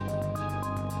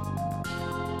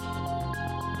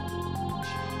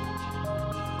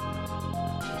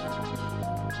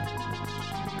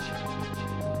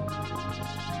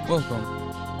Welcome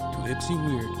to Ipsy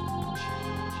Weird.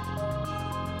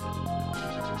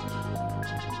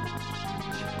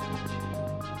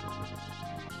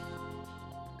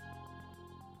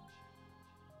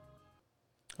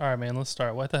 All right, man, let's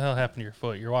start. What the hell happened to your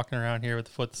foot? You're walking around here with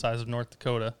a foot the size of North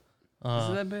Dakota. Is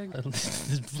it that big?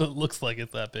 It looks like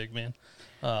it's that big, man.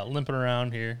 Limping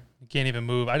around here. You can't even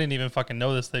move. I didn't even fucking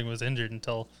know this thing was injured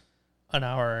until an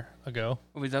hour ago.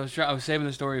 I was saving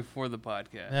the story for the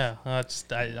podcast. Yeah,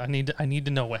 I need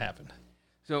to know what happened.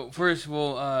 So first of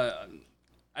all,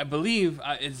 I believe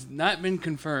it's not been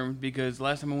confirmed because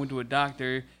last time I went to a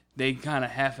doctor, they kind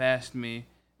of half-assed me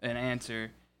an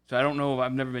answer. So I don't know if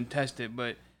I've never been tested,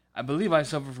 but I believe I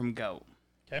suffer from gout.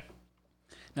 Okay.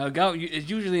 Now gout is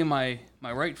usually in my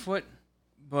right foot,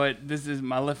 but this is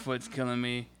my left foot's killing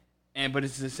me, but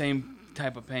it's the same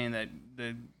type of pain that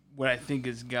what I think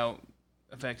is gout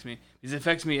affects me. Because it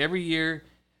affects me every year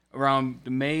around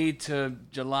May to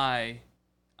July.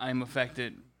 I'm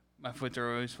affected. My foot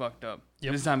are always fucked up.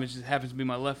 Yep. This time it just happens to be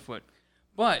my left foot.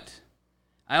 But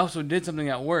I also did something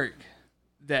at work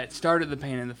that started the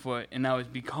pain in the foot, and now it's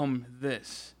become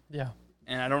this. Yeah.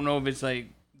 And I don't know if it's like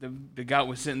the gout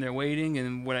was sitting there waiting,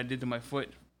 and what I did to my foot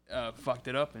fucked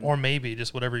it up. Or maybe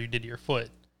just whatever you did to your foot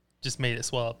just made it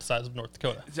swell up the size of North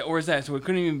Dakota. Or is that? So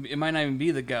it might not even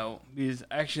be the gout, because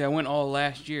actually I went all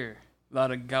last year without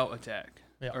a gout attack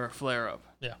or a flare up.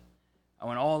 Yeah. I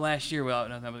went all last year without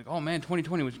nothing. I was like, oh man,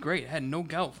 2020 was great. I had no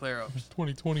gout flare ups.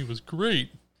 2020 was great.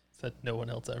 Said no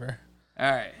one else ever.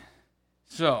 All right.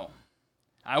 So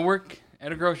I work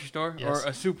at a grocery store Yes. or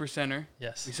a super center.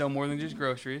 Yes. We sell more than just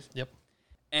groceries. Yep.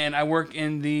 And I work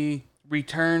in the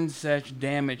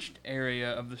return/damaged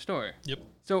area of the store. Yep.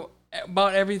 So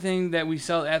about everything that we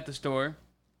sell at the store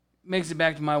makes it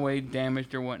back to my way,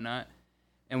 damaged or whatnot.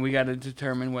 And we got to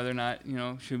determine whether or not,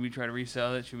 should we try to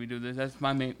resell it? Should we do this? That's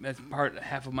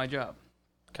half of my job.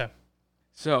 Okay.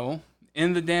 So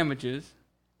in the damages,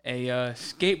 a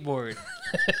skateboard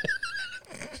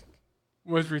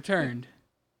was returned.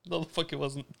 No, the fuck it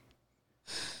wasn't.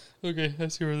 Okay, I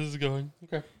see where this is going.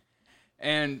 Okay.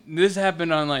 And this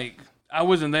happened on, I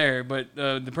wasn't there, but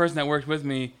the person that worked with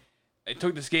me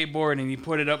took the skateboard and he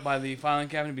put it up by the filing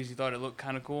cabinet because he thought it looked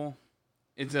kind of cool.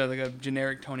 It's like a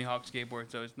generic Tony Hawk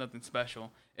skateboard, so it's nothing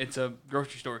special. It's a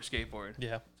grocery store skateboard.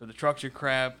 Yeah. So the trucks are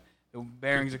crap, the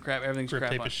bearings are crap, everything's Grip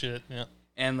crap. tape is shit, yeah.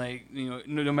 And,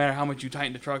 no matter how much you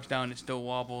tighten the trucks down, it still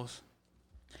wobbles.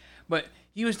 But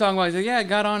he was talking about, he's like, yeah, I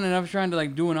got on and I was trying to,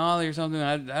 do an ollie or something.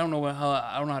 I don't know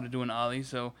I don't know how to do an ollie,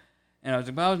 so... And I was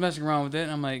like, but I was messing around with it,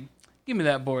 and I'm like, give me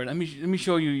that board. Let me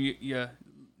show you, you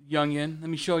youngin. Let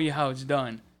me show you how it's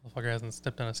done. Motherfucker hasn't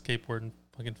stepped on a skateboard in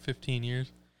fucking 15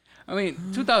 years. I mean,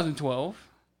 2012.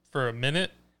 For a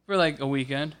minute? For a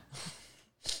weekend.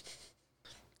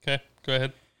 Okay, go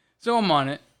ahead. So I'm on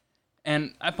it,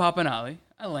 and I pop an ollie.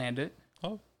 I land it.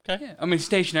 Oh, okay. Yeah, I mean,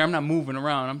 stationary. I'm not moving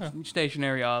around. I'm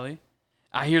stationary ollie.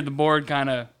 I hear the board kind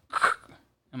of...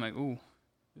 I'm like, ooh,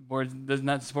 the board does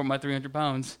not support my 300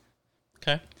 pounds.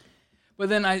 Okay. But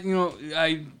then I don't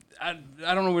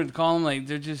know what to call them.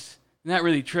 They're just not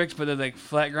really tricks, but they're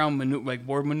flat ground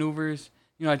board maneuvers.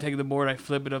 I take the board, I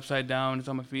flip it upside down, it's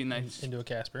on my feet, and into a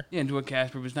Casper. Yeah, into a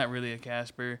Casper, but it's not really a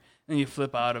Casper. Then you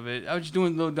flip out of it. I was just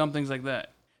doing little dumb things like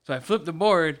that. So I flip the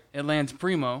board, it lands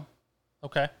primo.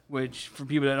 Okay. Which for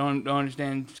people that don't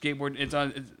understand skateboard, it's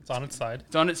on its side.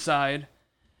 It's on its side,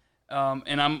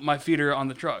 and my feet are on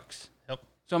the trucks.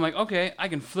 So I'm like, okay, I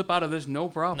can flip out of this, no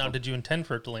problem. Now, did you intend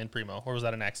for it to land primo, or was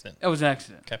that an accident? That was an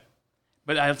accident. Okay.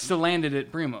 But I still landed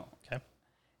it primo. Okay.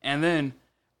 And then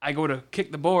I go to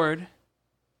kick the board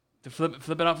to flip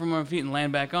it out from my feet and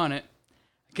land back on it.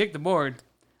 I kicked the board.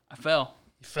 I fell.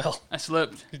 You fell. I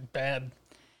slipped. Bad.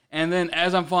 And then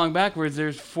as I'm falling backwards,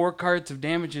 there's 4 carts of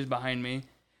damages behind me.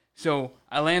 So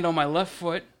I land on my left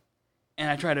foot, and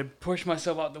I try to push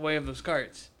myself out the way of those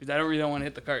carts because I don't really want to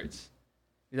hit the carts.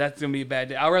 That's going to be a bad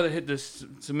day. I'd rather hit the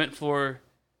cement floor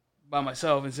by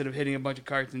myself instead of hitting a bunch of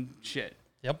carts and shit.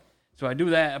 Yep. So I do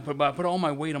that, I put all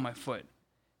my weight on my foot,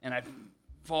 and I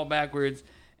fall backwards,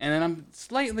 and then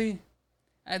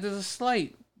there's a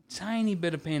slight, tiny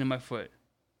bit of pain in my foot.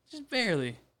 Just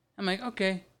barely. I'm like,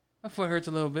 okay, my foot hurts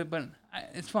a little bit, but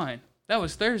it's fine. That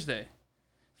was Thursday.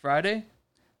 Friday,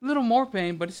 a little more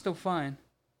pain, but it's still fine.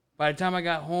 By the time I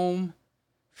got home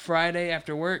Friday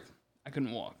after work, I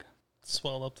couldn't walk.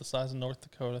 Swelled up the size of North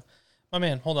Dakota. My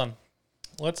man, hold on.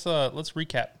 Let's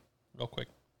recap real quick.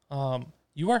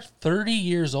 You are 30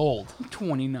 years old. I'm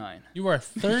 29. You are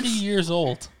 30 years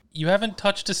old. You haven't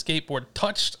touched a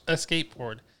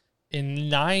skateboard in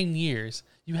 9 years.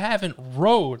 You haven't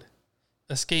rode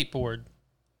a skateboard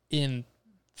in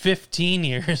 15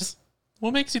 years.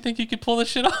 What makes you think you could pull this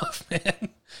shit off, man?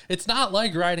 It's not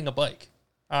like riding a bike.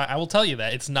 I will tell you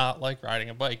that. It's not like riding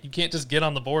a bike. You can't just get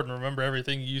on the board and remember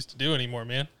everything you used to do anymore,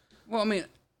 man. Well, I mean,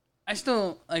 I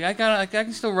still like I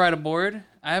can still ride a board.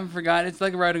 I haven't forgot. It's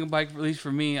like riding a bike, at least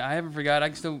for me. I haven't forgot. I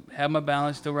can still have my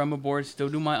balance, still ride my board, still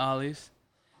do my ollies.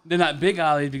 They're not big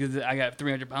ollies because I got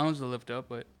 300 pounds to lift up,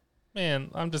 but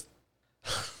Man, I'm just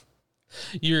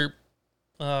you're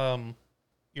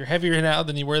heavier now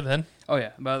than you were then. oh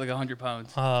yeah, about like 100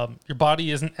 pounds. Your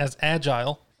body isn't as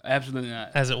agile Absolutely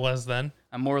not. as it was then.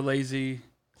 I'm more lazy,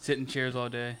 sit in chairs all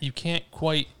day. You can't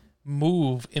quite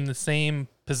move in the same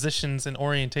positions and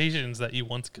orientations that you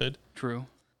once could. True.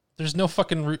 There's no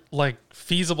fucking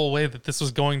feasible way that this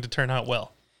was going to turn out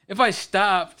well. If I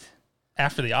stopped,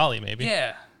 After the ollie, maybe.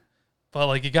 yeah, But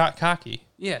like you got cocky.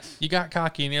 yes, You got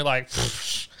cocky and you're like,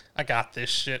 I got this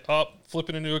shit.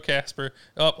 Flipping into a Casper.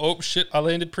 Oh shit, I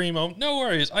landed primo. No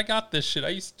worries, I got this shit. I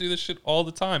used to do this shit all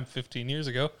the time 15 years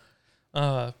ago.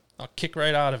 I'll kick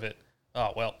right out of it.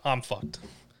 Oh well, I'm fucked.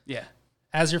 yeah,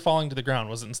 As you're falling to the ground,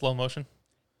 was it in slow motion?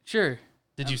 sure.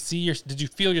 Did you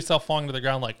feel yourself falling to the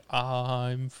ground like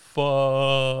I'm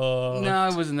fucked? No,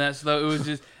 it wasn't that slow. It was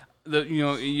just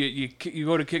you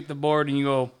go to kick the board and you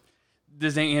go,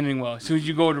 this ain't ending well. As soon as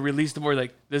you go to release the board,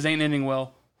 like this ain't ending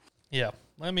well. Yeah,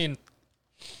 I mean,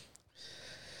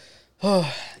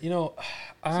 I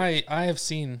have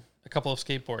seen a couple of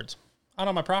skateboards out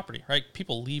on my property. Right,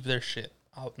 people leave their shit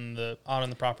out in the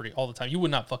property all the time. You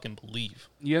would not fucking believe.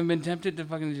 You haven't been tempted to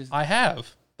fucking just I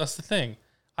have. That's the thing.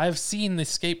 I've seen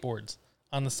these skateboards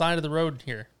on the side of the road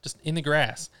here, just in the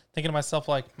grass, thinking to myself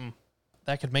like,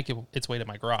 that could make its way to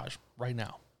my garage right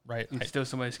now. Right, steal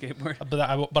somebody's skateboard.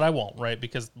 but I won't, right?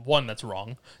 Because one, that's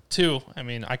wrong. Two, I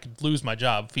mean, I could lose my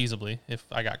job feasibly if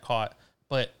I got caught.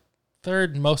 But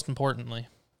third, most importantly,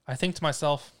 I think to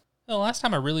myself, the last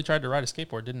time I really tried to ride a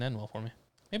skateboard didn't end well for me.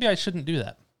 Maybe I shouldn't do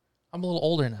that. I'm a little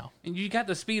older now. And you got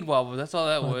the speed wobble. That's all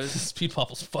that was. Speed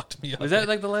wobbles fucked me up. Was that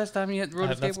like the last time you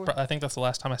rode a skateboard? I think that's the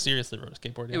last time I seriously rode a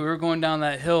skateboard. Yeah, we were going down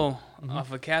that hill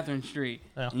off of Catherine Street,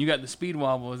 Yeah. and you got the speed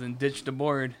wobbles and ditched the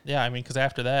board. Yeah, I mean, because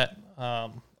after that,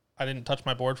 I didn't touch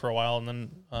my board for a while, and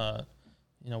then I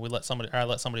let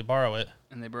somebody borrow it.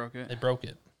 And they broke it. They broke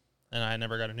it, and I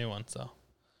never got a new one. So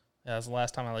yeah, that's the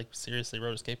last time I seriously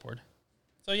rode a skateboard.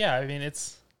 So yeah, I mean,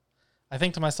 I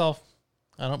think to myself,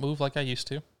 I don't move like I used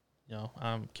to.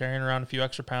 I'm carrying around a few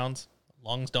extra pounds.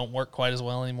 Lungs don't work quite as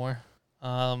well anymore.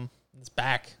 This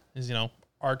back is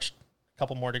arched a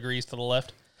couple more degrees to the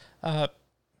left.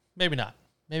 Maybe not.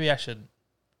 Maybe I shouldn't.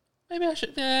 Maybe I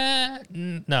should.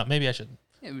 No, maybe I shouldn't.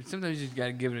 Yeah, but sometimes you just got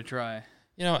to give it a try.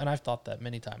 And I've thought that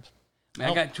many times. Man,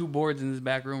 I got 2 boards in this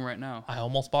back room right now. I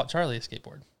almost bought Charlie a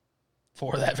skateboard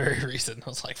for that very reason. I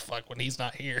was like, fuck, when he's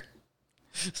not here.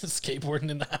 Skateboarding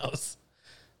in the house.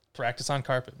 Practice on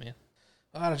carpet, man.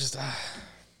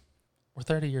 We're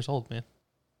 30 years old, man.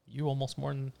 You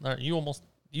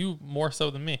more so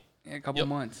than me. Yeah, a couple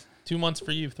months. 2 months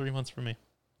for you, 3 months for me.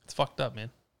 It's fucked up, man.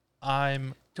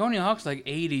 Tony Hawk's like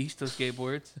 80, still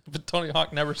skateboards. But Tony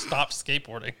Hawk never stopped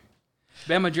skateboarding.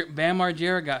 Bam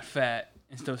Margera got fat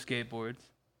and still skateboards.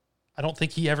 I don't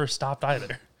think he ever stopped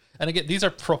either. And again, these are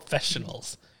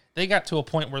professionals. They got to a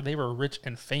point where they were rich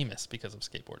and famous because of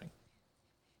skateboarding.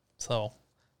 So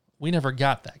we never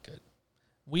got that good.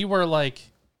 We were like,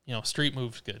 street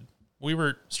moves good. We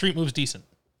were street moves decent.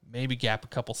 Maybe gap a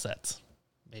couple sets.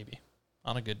 Maybe.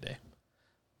 On a good day.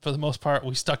 For the most part,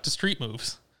 we stuck to street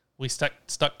moves. We stuck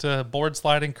to board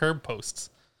sliding curb posts.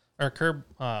 Or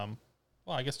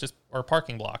or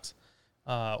parking blocks.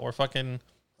 Or fucking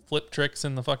flip tricks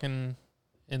in the fucking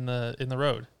in the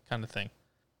road kind of thing.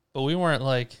 But we weren't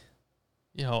like,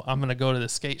 I'm gonna go to the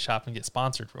skate shop and get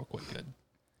sponsored real quick good.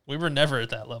 We were never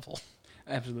at that level.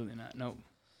 Absolutely not. Nope.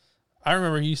 I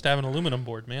remember you used to have an aluminum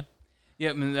board, man.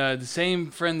 Yep, and the same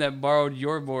friend that borrowed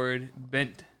your board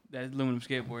bent that aluminum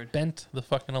skateboard. Bent the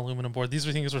fucking aluminum board. These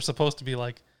things were supposed to be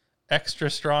like extra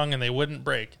strong and they wouldn't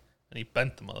break. And he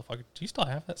bent the motherfucker. Do you still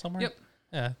have that somewhere? Yep.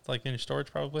 Yeah, it's like in your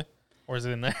storage probably. Or is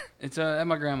it in there? It's at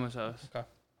my grandma's house. Okay.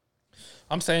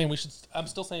 I'm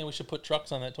still saying we should put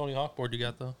trucks on that Tony Hawk board you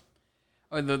got though.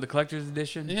 Oh, the collector's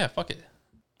edition? Yeah, fuck it.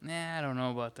 Nah, I don't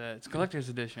know about that. It's collector's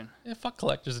edition. Yeah, fuck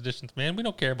collector's editions, man. We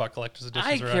don't care about collector's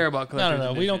editions. I care about collector's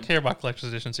editions. No, we don't care about collector's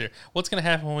editions here. What's going to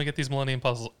happen when we get these Millennium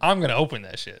Puzzles? I'm going to open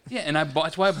that shit. Yeah, and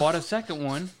that's why I bought a second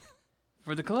one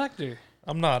for the collector.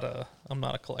 I'm not a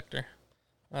collector.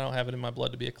 I don't have it in my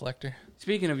blood to be a collector.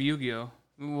 Speaking of Yu-Gi-Oh,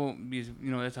 we won't be,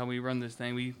 that's how we run this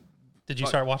thing. Did you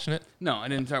start watching it? No, I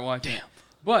didn't start watching. Damn.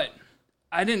 But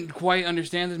I didn't quite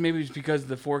understand this. Maybe it's because of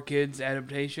the 4 Kids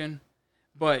adaptation.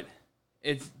 But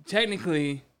it's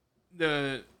technically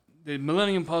the the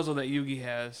Millennium Puzzle that Yugi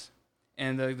has,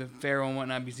 and the Pharaoh and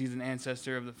whatnot, because he's an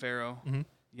ancestor of the Pharaoh,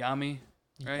 Yami,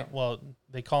 right? Well,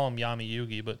 they call him Yami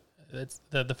Yugi, but it's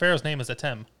the Pharaoh's name is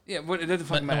Atem. Yeah, it doesn't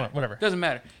fucking matter. Whatever. Doesn't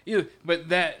matter. Either, but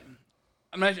that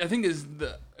I think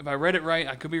if I read it right,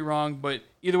 I could be wrong, but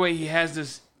either way, he has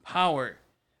this power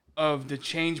of the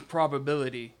change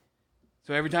probability.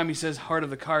 So every time he says heart of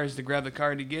the cards to grab the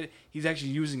card to get it, he's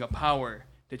actually using a power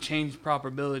to change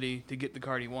probability to get the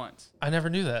card he wants. I never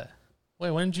knew that. Wait,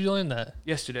 when did you learn that?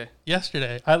 Yesterday.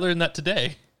 I learned that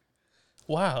today.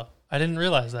 Wow. I didn't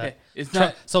realize that. Yeah, it's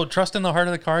not so trust in the heart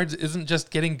of the cards isn't just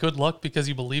getting good luck because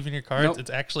you believe in your cards. Nope. It's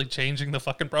actually changing the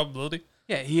fucking probability.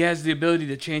 Yeah, he has the ability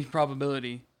to change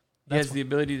probability. He has the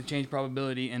ability to change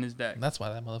probability in his deck. That's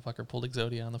why that motherfucker pulled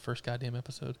Exodia on the first goddamn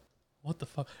episode. What the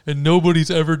fuck? And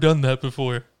nobody's ever done that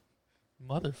before.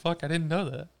 Motherfuck, I didn't know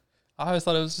that. I always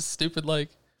thought it was just stupid, like,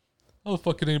 how the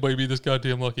fuck can anybody be this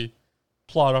goddamn lucky?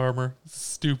 Plot armor.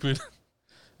 Stupid.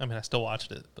 I mean, I still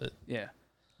watched it, but... Yeah.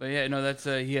 But yeah, no, that's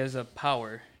he has a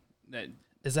power that...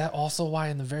 Is that also why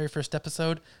in the very first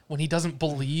episode, when he doesn't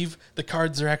believe the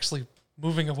cards are actually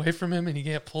moving away from him and he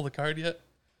can't pull the card yet?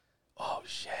 Oh,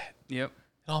 shit. Yep.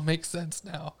 It all makes sense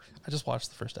now. I just watched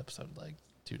the first episode like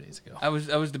 2 days ago. I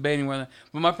was debating whether...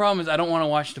 But my problem is I don't want to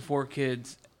watch the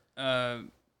 4Kids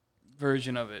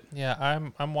version of it. Yeah,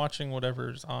 I'm watching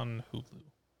whatever's on Hulu.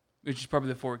 Which is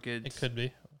probably the 4Kids. It could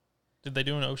be. Did they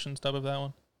do an Ocean's dub of that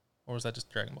one? Or was that just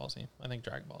Dragon Ball Z? I think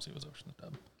Dragon Ball Z was Ocean's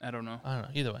dub. I don't know.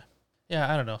 Either way.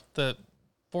 Yeah, I don't know. The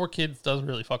 4Kids does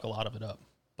really fuck a lot of it up.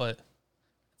 But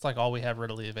it's like all we have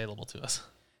readily available to us.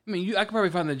 I mean, I could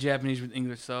probably find the Japanese with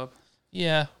English sub.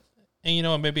 Yeah. And you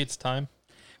know what? Maybe it's time.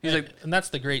 He's like, and that's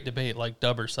the great debate, like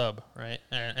dub or sub, right?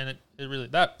 And it really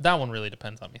that one really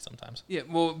depends on me sometimes. yeah,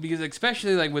 well, because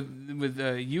especially like with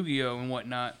Yu-Gi-Oh and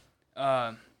whatnot,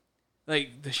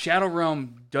 like the Shadow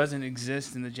Realm doesn't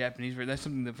exist in the Japanese version. That's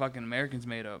something the fucking Americans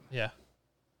made up. Yeah.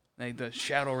 Like the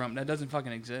Shadow Realm, that doesn't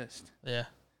fucking exist. Yeah.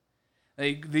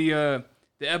 Like the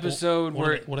episode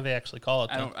where what do they actually call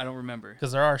it? I don't remember.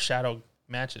 Because there are shadow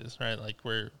matches, right? Like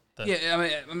where Yeah,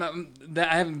 I mean,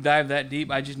 I haven't dived that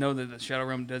deep. I just know that the Shadow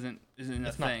Realm isn't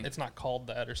a thing. It's not called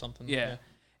that or something. Yeah.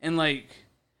 And like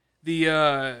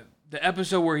the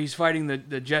episode where he's fighting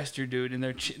the jester dude and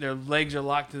their legs are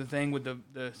locked to the thing with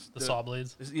the saw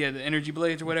blades. Yeah, the energy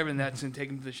blades or whatever, and that's gonna take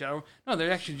him to the shadow. No,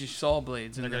 they're actually just saw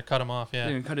blades, and They're gonna cut him off. Yeah.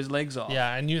 They're gonna cut his legs off.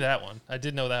 Yeah, I knew that one. I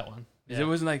did know that one. Yeah. It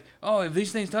wasn't like, oh, if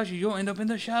these things touch you, you'll end up in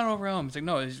the Shadow Realm. It's like,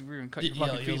 no, we're gonna cut your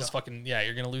fucking feet off.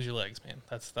 You're gonna lose your legs, man.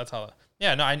 That's how.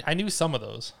 Yeah, no, I knew some of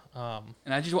those.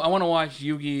 And I want to watch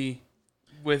Yugi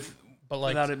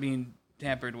without it being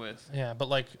tampered with. Yeah, but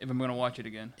like if I'm gonna watch it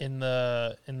again in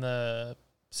the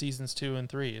seasons 2 and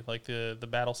 3, like the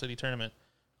Battle City tournament,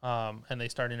 and they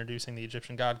start introducing the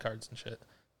Egyptian god cards and shit.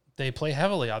 They play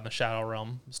heavily on the Shadow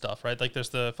Realm stuff, right? Like there's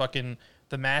the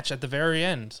match at the very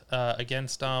end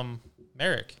against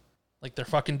Merrick. Like they're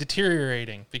fucking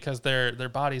deteriorating because their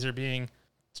bodies are being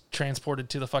transported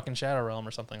to the fucking Shadow Realm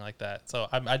or something like that. So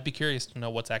I'd be curious to know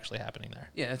what's actually happening there.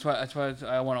 Yeah, that's why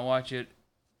I want to watch it,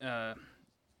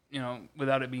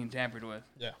 without it being tampered with.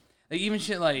 Yeah. Like even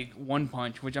shit like One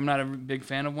Punch, which I'm not a big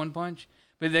fan of One Punch,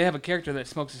 but they have a character that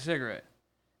smokes a cigarette.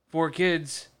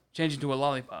 4Kids change it to a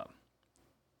lollipop.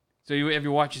 So if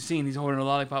you watch a scene, he's holding a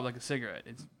lollipop like a cigarette.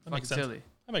 It's fucking silly.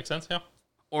 That makes sense, yeah.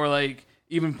 Or like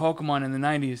even Pokemon in the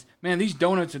 90s. Man, these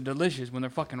donuts are delicious when they're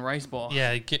fucking rice balls.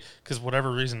 Yeah, because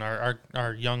whatever reason,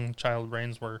 our young child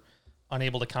brains were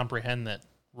unable to comprehend that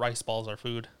rice balls are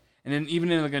food. And then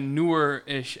even in like a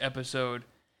newer-ish episode,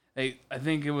 I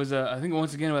think it was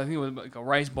once again like a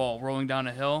rice ball rolling down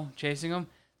a hill chasing them.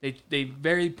 They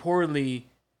very poorly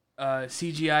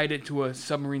CGI'd it to a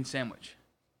submarine sandwich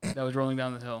that was rolling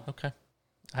down the hill. Okay,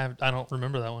 I don't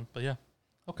remember that one, but yeah.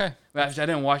 Okay. I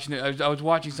didn't watch it. I was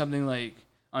watching something like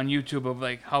on YouTube of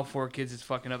like how 4Kids is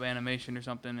fucking up animation or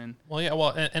something. And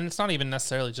and it's not even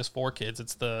necessarily just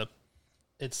 4Kids.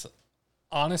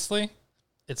 Honestly,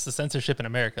 it's the censorship in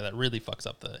America that really fucks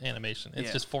up the animation.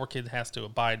 It's just 4Kids has to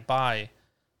abide by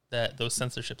those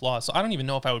censorship laws. So I don't even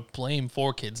know if I would blame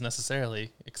 4Kids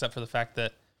necessarily, except for the fact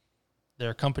that they're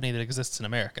a company that exists in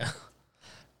America.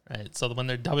 Right. So when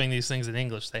they're dubbing these things in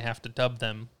English, they have to dub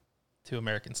them to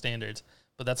American standards.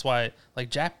 But that's why, like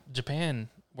Japan,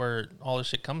 where all this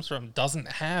shit comes from, doesn't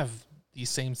have these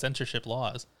same censorship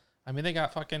laws. I mean, they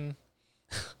got fucking...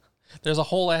 There's a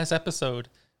whole ass episode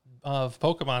of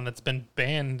Pokemon that's been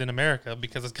banned in America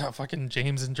because it's got fucking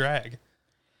James and Drag.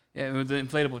 Yeah, with the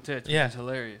inflatable tits. Yeah. Which is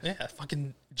hilarious. Yeah,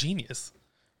 fucking genius.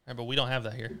 Right, but we don't have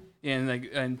that here. Yeah,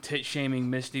 and tit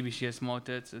shaming Misty because she has small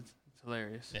tits. It's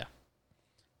hilarious. Yeah.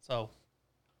 So,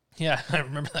 Yeah, I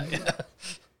remember that.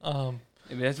 Yeah.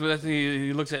 I mean, that's what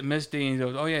he looks at Misty and he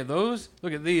goes, "Oh yeah, those.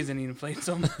 Look at these," and he inflates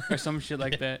them or some shit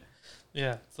like that.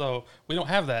 Yeah. So we don't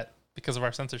have that because of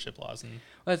our censorship laws. And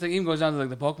Well, it's like even goes down to like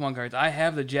the Pokemon cards. I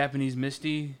have the Japanese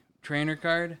Misty trainer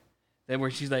card that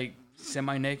where she's like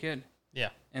semi-naked. yeah,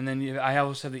 And then I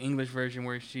also have the English version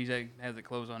where she's like has the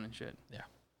clothes on and shit. yeah,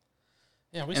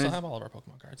 we And still it's- have all of our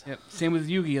Pokemon cards. Yep. Same with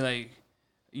Yugi, like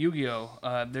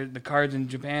Yu-Gi-Oh. The cards in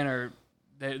Japan are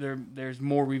there's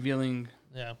more revealing.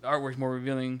 Yeah, The artwork's more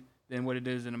revealing than what it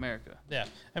is in America. yeah.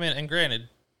 I mean, and granted,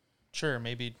 sure,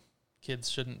 maybe kids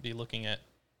shouldn't be looking at,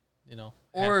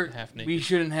 Or half naked. we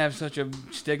shouldn't have such a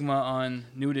stigma on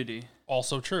nudity.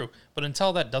 Also true, but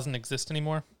until that doesn't exist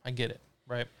anymore, I get it,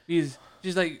 right? Because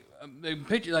just like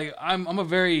picture, like I'm a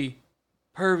very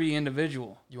pervy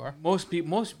individual. You are. Most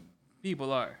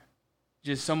people are.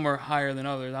 Just some are higher than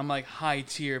others. I'm like high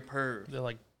tier perv. They're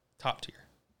like top tier.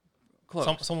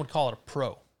 Close. Some would call it a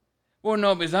pro. Well,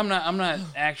 no, because I'm not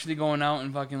actually going out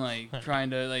and fucking like trying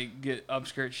to like get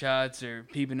upskirt shots or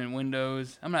peeping in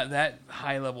windows. I'm not that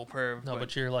high level perv. No,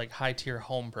 but you're like high tier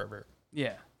home pervert.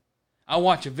 yeah, I'll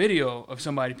watch a video of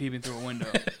somebody peeping through a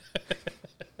window.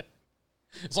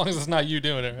 As long as it's not you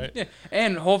doing it, right? Yeah,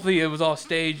 and hopefully it was all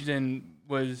staged and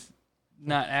was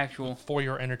not actual. For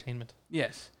your entertainment.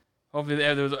 Yes, hopefully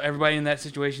there was everybody in that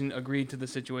situation agreed to the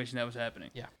situation that was happening.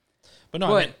 But no,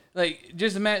 But I mean, like,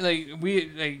 just imagine,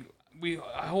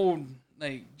 I hold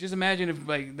like, just imagine if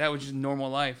like that was just normal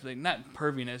life, like not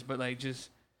perviness, but like just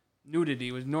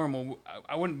nudity was normal.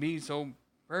 I wouldn't be so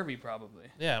pervy probably.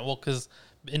 yeah, well, because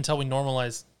until we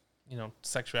normalize,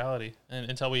 sexuality, and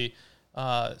until we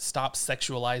stop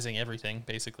sexualizing everything,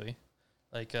 basically,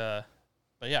 like, but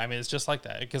yeah, I mean, it's just like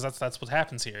that because that's what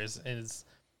happens here.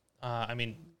 I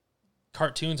mean,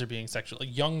 cartoons are being sexual.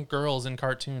 Like, young girls in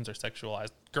cartoons are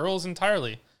sexualized. Girls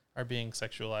entirely are being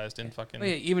sexualized in fucking. Oh,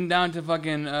 yeah, even down to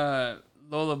fucking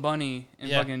Lola Bunny and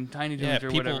fucking Tiny Toons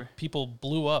or whatever. People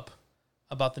blew up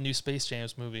about the new Space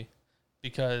Jams movie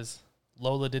because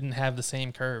Lola didn't have the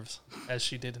same curves as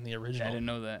she did in the I original. didn't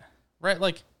know that. Right?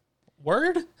 Like,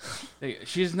 word? Like,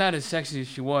 she's not as sexy as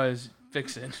she was.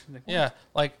 Fix it. Like, what? Yeah.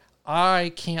 Like,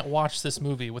 I can't watch this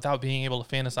movie without being able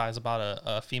to fantasize about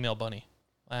a female bunny.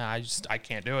 I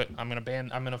can't do it. I'm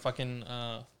gonna fucking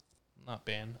not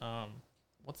ban.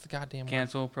 What's the goddamn word?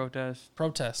 Cancel, protest.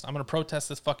 Protest. I'm gonna protest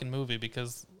this fucking movie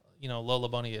because Lola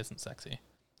Bunny isn't sexy.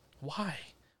 Why?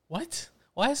 What?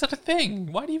 Why is that a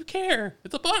thing? Why do you care?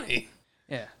 It's a bunny.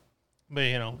 Yeah.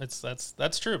 But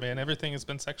that's true, man. Everything has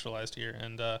been sexualized here,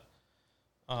 and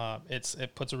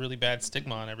it puts a really bad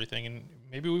stigma on everything. And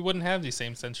maybe we wouldn't have these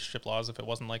same censorship laws if it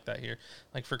wasn't like that here.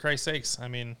 Like, for Christ's sakes, I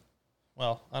mean,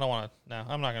 well, I don't want to. No,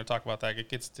 I'm not going to talk about that. It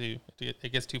gets too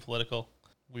political.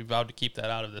 We vowed to keep that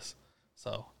out of this,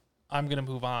 so I'm going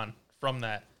to move on from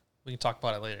that. We can talk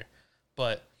about it later.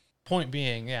 But point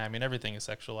being, yeah, I mean, everything is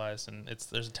sexualized, and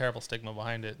there's a terrible stigma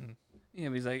behind it. And Yeah,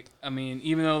 but he's like, I mean,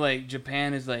 even though like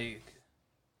Japan is like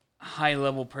high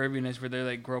level perviness where they're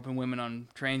like groping women on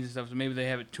trains and stuff, so maybe they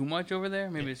have it too much over there.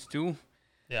 Maybe it's too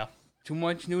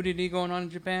much nudity going on in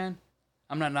Japan.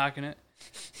 I'm not knocking it,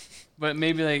 but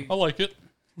maybe like I like it.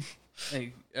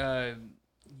 like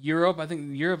Europe. I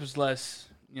think Europe is less,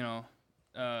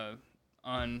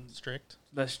 on Strict.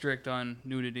 less strict on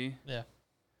nudity. Yeah.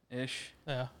 Ish.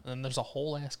 Yeah, and there's a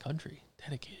whole ass country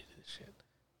dedicated to this shit.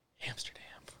 Amsterdam.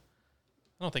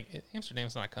 I don't think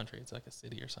Amsterdam's not a country. It's like a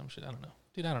city or some shit. I don't know,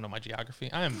 dude. I don't know my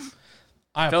geography. I Failed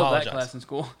apologize. that class in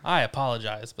school. I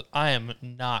apologize, but I am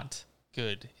not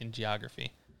good in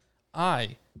geography.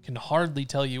 I can hardly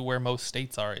tell you where most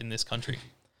states are in this country.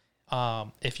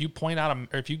 If you point out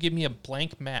or if you give me a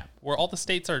blank map where all the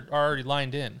states are already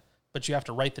lined in, but you have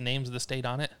to write the names of the state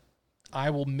on it, I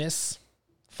will miss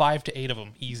 5 to 8 of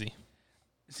them easy.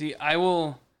 See, I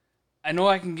know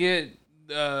I can get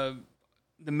the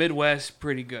Midwest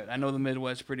pretty good. I know the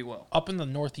Midwest pretty well. Up in the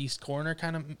northeast corner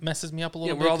kind of messes me up a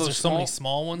little where bit all because those there's so many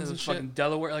small ones and There's shit. fucking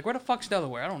Delaware. Like, where the fuck's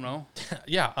Delaware? I don't know.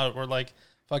 Yeah, or like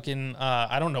fucking,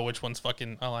 I don't know which one's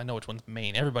fucking, oh, I know which one's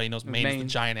Maine. Everybody knows Maine's the Maine.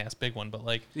 giant-ass big one, but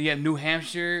like... You have New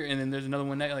Hampshire, and then there's another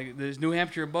one that, like, there's New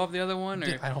Hampshire above the other one? Or?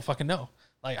 Dude, I don't fucking know.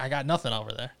 Like, I got nothing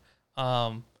over there.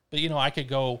 But,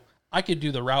 I could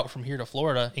do the route from here to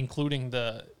Florida, including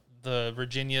the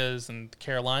Virginias and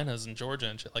Carolinas and Georgia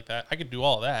and shit like that. I could do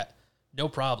all that. No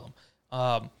problem.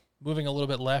 Moving a little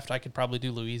bit left, I could probably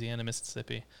do Louisiana,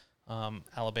 Mississippi,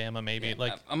 Alabama, maybe. Yeah,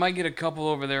 like I might get a couple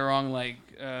over there wrong, like...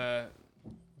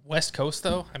 West Coast,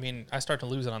 though, I mean, I start to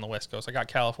lose it on the West Coast. I got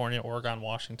California, Oregon,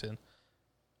 Washington,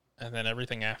 and then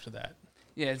everything after that.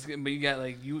 Yeah, it's good, but you got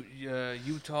like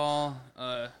Utah,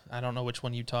 I don't know which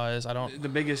one Utah is. I don't. the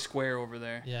biggest square over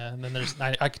there. Yeah, and then there's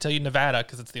I could tell you Nevada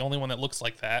because it's the only one that looks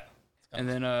like that. And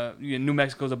then New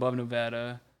Mexico's above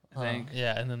Nevada, I think.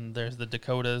 Yeah, and then there's the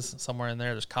Dakotas somewhere in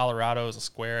there. There's Colorado is a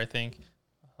square, I think.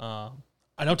 I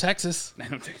know Texas. I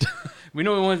don't think we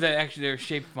know the ones that actually are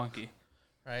shaped funky.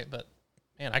 Right, but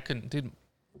man, I couldn't, dude.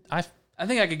 I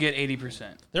think I could get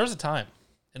 80%. There was a time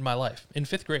in my life in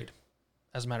 5th grade,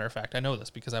 as a matter of fact, I know this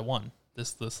because I won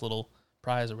this little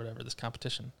prize or whatever, this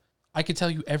competition. I could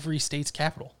tell you every state's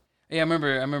capital. Yeah, I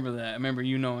remember that. I remember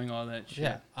you knowing all that shit.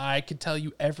 Yeah, I could tell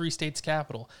you every state's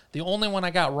capital. The only one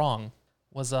I got wrong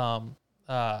was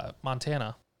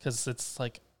Montana, because it's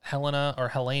like Helena or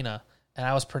Helena, and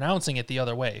I was pronouncing it the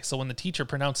other way. So when the teacher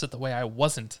pronounced it the way I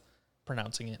wasn't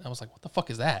pronouncing it, I was like, "What the fuck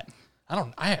is that?" I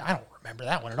don't remember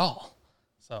that one at all.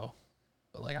 So,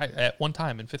 but like at one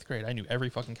time in 5th grade, I knew every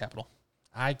fucking capital.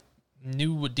 I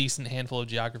knew a decent handful of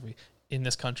geography in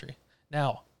this country.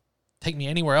 Now, take me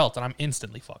anywhere else, and I'm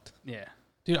instantly fucked. Yeah.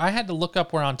 Dude, I had to look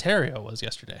up where Ontario was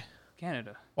yesterday.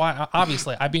 Canada. Well,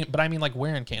 obviously, but I mean like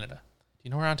where in Canada? Do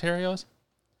you know where Ontario is?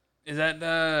 Is that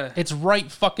It's right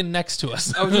fucking next to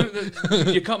us.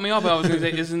 You cut me off. I was going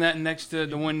to say, isn't that next to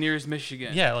the one nearest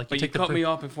Michigan? Yeah, like but you cut me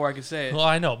off before I could say it. Well,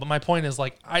 I know, but my point is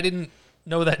like I didn't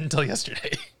know that until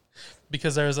yesterday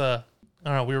because there's I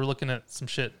don't know. We were looking at some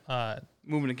shit.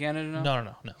 Moving to Canada now?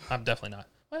 No. I'm definitely not.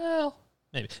 Well,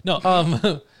 maybe no.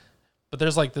 But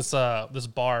there's like this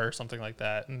bar or something like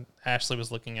that, and Ashley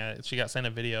was looking at it. She got sent a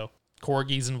video.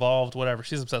 Corgis involved, whatever.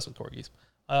 She's obsessed with corgis.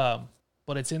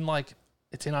 But it's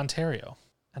in Ontario,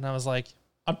 and I was like,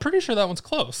 I'm pretty sure that one's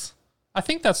close. I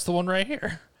think that's the one right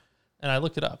here. And I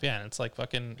looked it up. Yeah, and it's like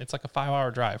it's like a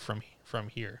 5-hour drive from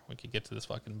here. We could get to this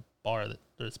fucking bar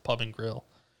this pub and grill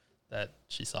that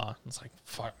she saw. It's like,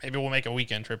 fuck, maybe we'll make a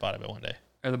weekend trip out of it one day.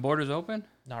 Are the borders open?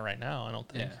 Not right now, I don't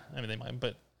think. Yeah. I mean, they might,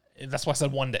 but that's why I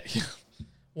said one day.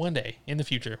 One day in the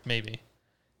future, maybe,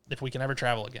 if we can ever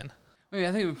travel again. I mean,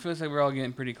 I think it feels like we're all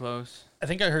getting pretty close. I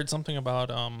think I heard something about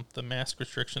the mask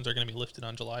restrictions are going to be lifted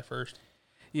on July 1st.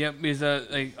 Yep, because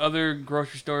like other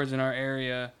grocery stores in our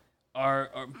area are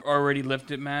already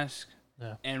lifted masks.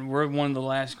 Yeah. And we're one of the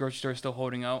last grocery stores still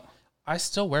holding out. I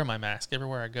still wear my mask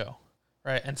everywhere I go.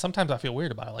 Right. And sometimes I feel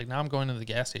weird about it. Like now I'm going to the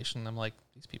gas station and I'm like,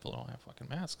 these people don't have fucking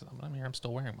masks. I'm here. I'm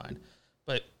still wearing mine.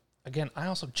 But again, I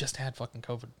also just had fucking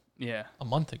COVID. Yeah. A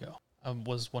month ago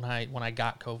was when I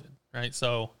got COVID. Right.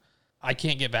 So I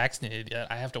can't get vaccinated yet.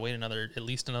 I have to wait at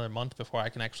least another month before I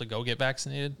can actually go get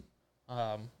vaccinated.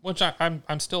 Which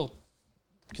I'm still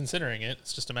considering it.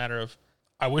 It's just a matter of,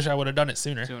 I wish I would have done it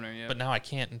sooner. Yeah. But now I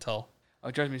can't until.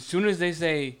 Oh, trust me. As soon as they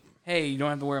say, hey, you don't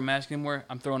have to wear a mask anymore,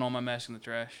 I'm throwing all my masks in the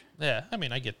trash. Yeah, I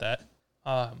mean, I get that.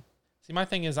 See, my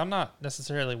thing is I'm not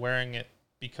necessarily wearing it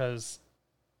because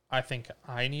I think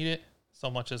I need it so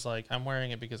much as like I'm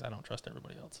wearing it because I don't trust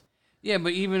everybody else. Yeah,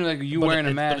 but even like wearing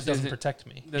a mask doesn't protect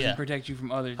me. Doesn't protect you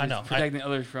from others. I know. It's protecting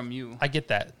others from you. I get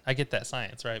that. I get that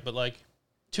science, right? But like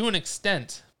to an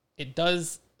extent, it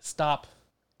does stop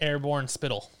airborne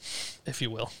spittle, if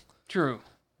you will. True.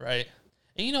 Right?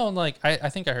 And you know, like I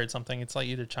think I heard something. It's like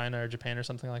either China or Japan or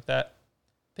something like that.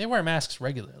 They wear masks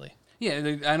regularly.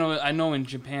 Yeah, I know in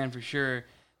Japan for sure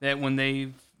that when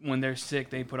they're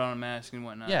sick, they put on a mask and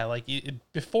whatnot. Yeah, like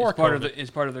before it's COVID. It's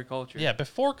part of their culture. Yeah,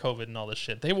 before COVID and all this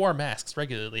shit, they wore masks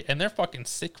regularly, and their fucking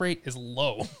sick rate is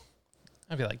low.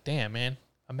 I'd be like, damn, man.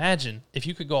 Imagine if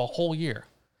you could go a whole year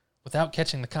without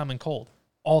catching the common cold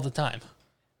all the time.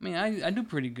 I mean, I do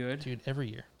pretty good. Dude, every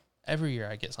year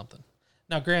I get something.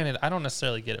 Now, granted, I don't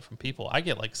necessarily get it from people. I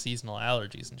get like seasonal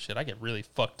allergies and shit. I get really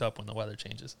fucked up when the weather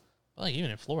changes. But like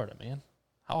even in Florida, man.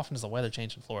 How often does the weather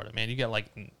change in Florida, man? You get like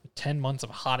 10 months of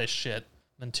hot as shit,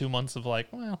 then 2 months of like,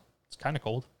 well, it's kind of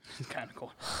cold. It's kind of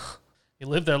cold. You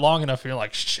live there long enough, you're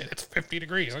like, shit, it's 50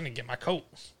 degrees. I'm going to get my coat.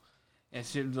 Yeah,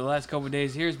 shit, the last couple of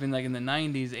days here has been like in the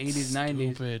 90s, 80s,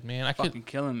 90s. Stupid, man.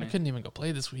 Killing me. I couldn't even go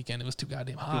play this weekend. It was too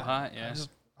goddamn hot. Too hot, yeah.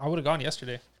 I would have gone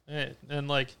yesterday. And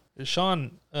like,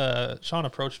 Sean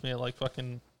approached me at like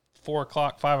fucking 4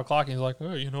 o'clock, 5 o'clock, and he's like,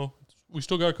 oh, you know, we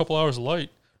still got a couple hours of light.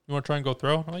 You want to try and go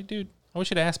throw? I'm like, dude, I wish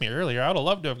you'd asked me earlier. I would have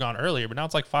loved to have gone earlier, but now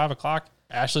it's like 5 o'clock.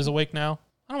 Ashley's awake now.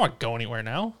 I don't want to go anywhere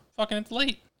now. Fucking it's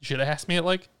late. You should have asked me at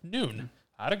like noon.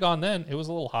 I'd have gone then. It was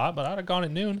a little hot, but I'd have gone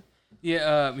at noon.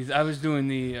 Yeah, because I was doing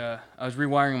I was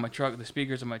rewiring my truck, the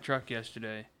speakers of my truck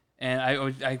yesterday, and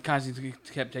I constantly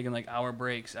kept taking like hour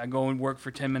breaks. I go and work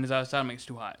for 10 minutes outside. I'm like, it's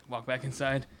too hot. Walk back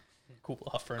inside. Cool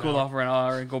off for an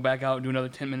hour, and go back out and do another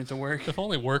 10 minutes of work. If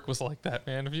only work was like that,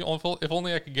 man. If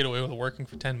only I could get away with working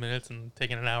for 10 minutes and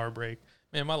taking an hour break.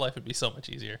 Man, my life would be so much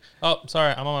easier. Oh,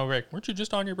 sorry, I'm on my break. Weren't you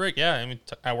just on your break? Yeah, I mean,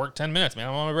 I worked 10 minutes, man.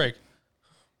 I'm on my break.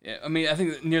 Yeah, I mean, I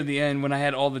think near the end when I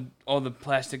had all the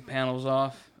plastic panels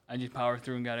off, I just powered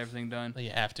through and got everything done. Well, you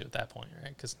have to at that point,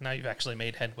 right? Because now you've actually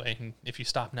made headway, and if you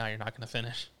stop now, you're not going to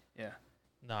finish. Yeah.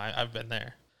 No, I've been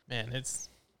there. Man, it's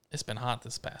been hot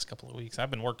this past couple of weeks. I've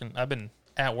been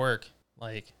at work,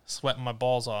 like, sweating my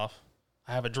balls off.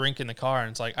 I have a drink in the car, and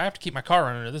it's like, I have to keep my car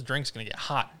running, or this drink's going to get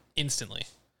hot instantly.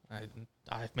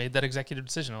 I've made that executive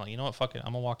decision. I'm like, you know what, fuck it.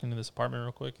 I'm going to walk into this apartment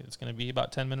real quick. It's going to be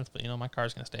about 10 minutes, but, my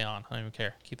car's going to stay on. I don't even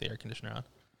care. Keep the air conditioner on.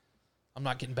 I'm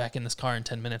not getting back in this car in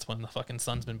 10 minutes when the fucking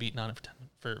sun's been beating on it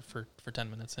for 10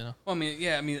 minutes, Well, I mean,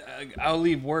 yeah, I'll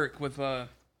leave work with the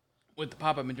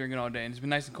pop I've been drinking all day, and it's been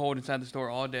nice and cold inside the store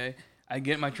all day. I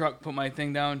get in my truck, put my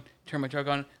thing down, turn my truck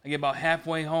on. I get about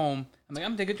halfway home. I'm like,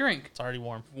 I'm going to take a drink. It's already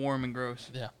warm. Warm and gross.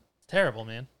 Yeah. It's terrible,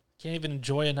 man. Can't even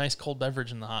enjoy a nice cold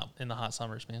beverage in the hot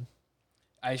summers, man.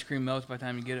 Ice cream melts by the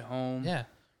time you get it home. Yeah,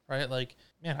 right? Like,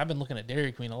 man, I've been looking at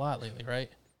Dairy Queen a lot lately, right?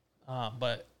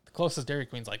 But the closest Dairy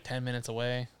Queen's like 10 minutes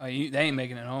away. Oh, they ain't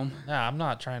making it home. Nah, I'm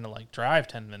not trying to, like, drive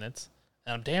 10 minutes.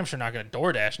 And I'm damn sure not going to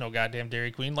DoorDash no goddamn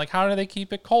Dairy Queen. Like, how do they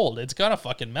keep it cold? It's going to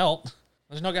fucking melt.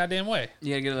 There's no goddamn way.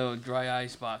 You got to get a little dry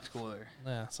ice box cooler.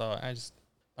 Yeah, so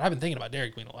but I've been thinking about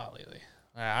Dairy Queen a lot lately.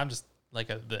 I'm just, like,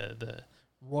 the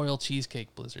Royal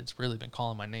Cheesecake Blizzard's really been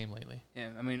calling my name lately. Yeah,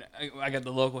 I mean, I got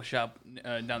the local shop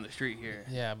down the street here.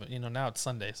 Yeah, but, now it's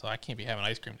Sunday, so I can't be having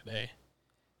ice cream today.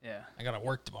 Yeah. I got to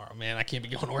work tomorrow, man. I can't be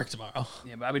going to work tomorrow.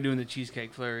 Yeah, but I've been doing the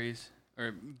cheesecake flurries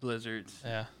or blizzards.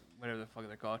 Yeah. Whatever the fuck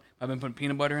they're called. I've been putting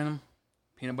peanut butter in them.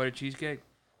 Peanut butter cheesecake.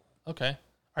 Okay.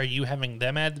 Are you having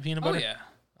them add the peanut butter? Oh, yeah.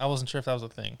 I wasn't sure if that was a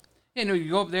thing. Yeah, no, you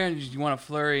go up there and you want a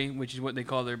flurry, which is what they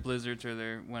call their blizzards or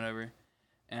their whatever.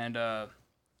 And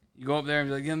you go up there and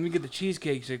be like, yeah, let me get the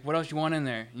cheesecake. She's like, what else you want in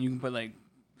there? And you can put like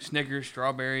Snickers,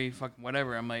 strawberry, fucking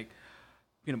whatever. I'm like,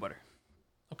 peanut butter.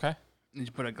 Okay. And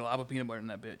you put a glob of peanut butter in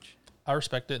that bitch. I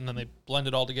respect it, and then they blend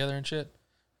it all together and shit.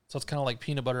 So it's kind of like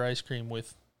peanut butter ice cream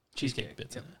with cheesecake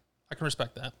bits in it. I can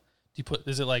respect that.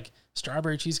 Is it like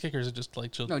strawberry cheesecake, or is it just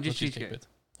like just cheesecake bits?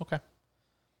 Okay.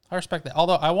 I respect that.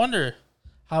 Although I wonder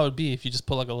how it would be if you just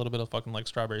put like a little bit of fucking like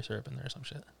strawberry syrup in there or some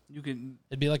shit. You could.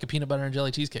 It'd be like a peanut butter and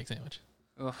jelly cheesecake sandwich.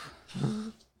 Ugh.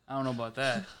 I don't know about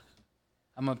that.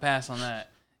 I'm gonna pass on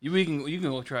that. You can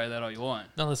go try that all you want.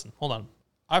 Now listen, hold on.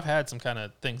 I've had some kind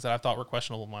of things that I thought were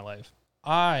questionable in my life.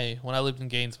 When I lived in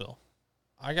Gainesville,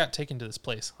 I got taken to this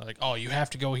place. Like, oh, you have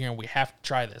to go here and we have to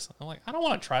try this. I'm like, I don't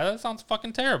want to try that. That sounds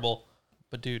fucking terrible.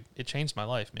 But dude, it changed my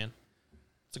life, man.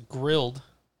 It's a grilled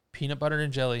peanut butter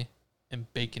and jelly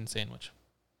and bacon sandwich.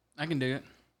 I can dig it.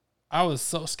 I was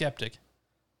so skeptic.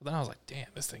 But then I was like, damn,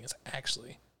 this thing is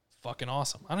actually fucking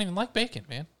awesome. I don't even like bacon,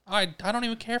 man. I don't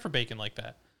even care for bacon like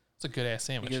that. It's a good ass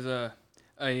sandwich. Because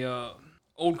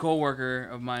old coworker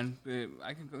of mine,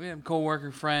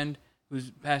 coworker friend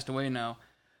who's passed away now.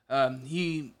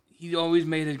 He always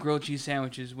made his grilled cheese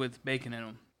sandwiches with bacon in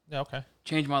them. Yeah, okay.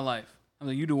 Changed my life. I'm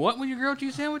like, you do what with your grilled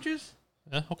cheese sandwiches?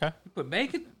 Yeah, okay. You put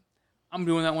bacon? I'm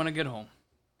doing that when I get home.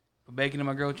 Put bacon in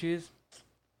my grilled cheese.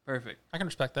 Perfect. I can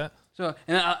respect that. So,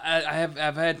 and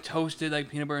I've had toasted like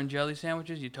peanut butter and jelly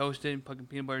sandwiches. You toast it and put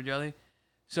peanut butter and jelly.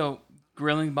 So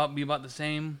grilling be about the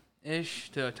same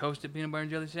ish to a toasted peanut butter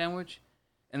and jelly sandwich,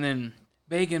 and then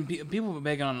bacon. People put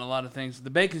bacon on a lot of things. The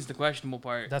bacon's the questionable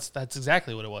part. That's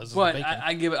exactly what it was. But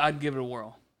I'd give it a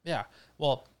whirl. Yeah.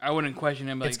 Well, I wouldn't question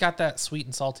it. It's got that sweet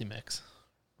and salty mix,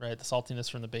 right? The saltiness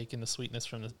from the bacon, the sweetness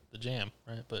from the jam,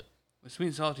 right? But sweet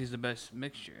and salty is the best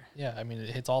mixture. Yeah, I mean, it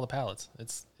hits all the palates.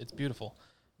 It's beautiful.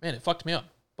 Man, it fucked me up,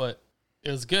 but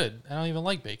it was good. I don't even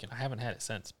like bacon. I haven't had it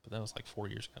since, but that was like 4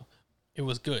 years ago. It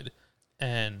was good,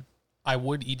 and I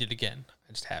would eat it again.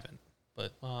 I just haven't.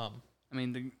 But I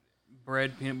mean, the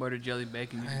bread, peanut butter, jelly,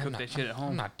 bacon. You can cook that shit at home.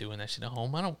 I'm not doing that shit at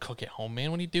home. I don't cook at home,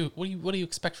 man. What do you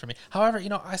expect from me? However,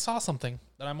 I saw something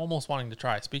that I'm almost wanting to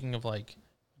try. Speaking of like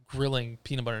grilling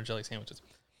peanut butter and jelly sandwiches,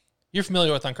 you're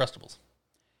familiar with Uncrustables?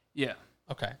 Yeah.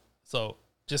 Okay. So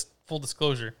just full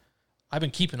disclosure, I've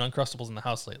been keeping Uncrustables in the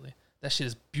house lately. That shit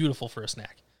is beautiful for a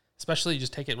snack. Especially you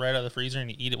just take it right out of the freezer and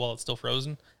you eat it while it's still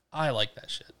frozen. I like that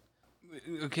shit.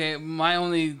 Okay, my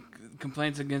only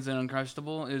complaints against an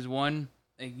Uncrustable is one,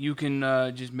 you can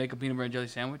just make a peanut butter and jelly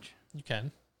sandwich. You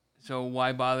can. So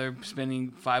why bother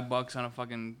spending $5 on a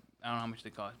fucking, I don't know how much they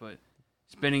cost, but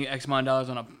spending X amount of dollars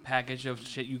on a package of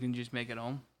shit you can just make at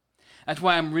home? That's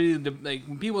why I'm really, like,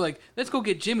 when people are like, let's go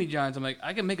get Jimmy John's, I'm like,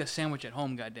 I can make a sandwich at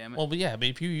home, goddammit. Well, but yeah, but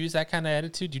if you use that kind of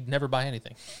attitude, you'd never buy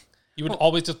anything. You would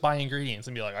always just buy ingredients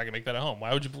and be like, I can make that at home.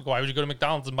 Why would you go to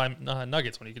McDonald's and buy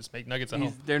nuggets when you can just make nuggets at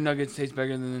home? Their nuggets taste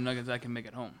better than the nuggets I can make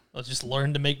at home. Let's just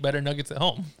learn to make better nuggets at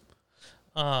home.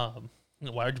 Why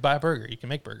would you buy a burger? You can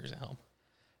make burgers at home.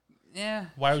 Yeah.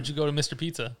 Why would you go to Mr.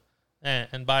 Pizza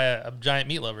and buy a giant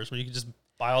meat lovers when you can just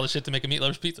buy all the shit to make a meat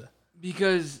lovers pizza?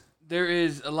 Because there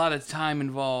is a lot of time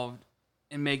involved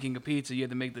in making a pizza. You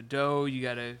have to make the dough. You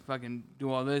got to fucking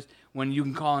do all this. When you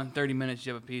can call in 30 minutes,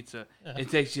 you have a pizza. Yeah. It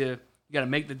takes you got to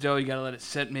make the dough. You got to let it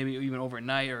set maybe even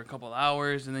overnight or a couple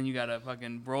hours. And then you got to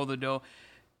fucking roll the dough.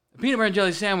 A peanut butter and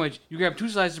jelly sandwich, you grab 2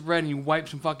 slices of bread and you wipe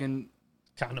some fucking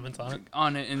Condiments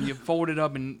on it. and you fold it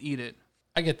up and eat it.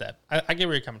 I get that. I get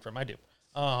where you're coming from. I do.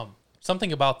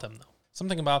 Something about them, though.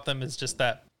 Something about them is just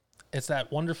that it's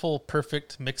that wonderful,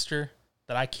 perfect mixture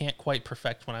that I can't quite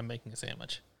perfect when I'm making a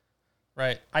sandwich.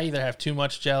 Right? I either have too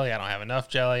much jelly, I don't have enough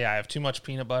jelly, I have too much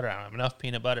peanut butter, I don't have enough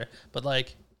peanut butter. But,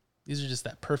 like, these are just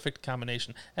that perfect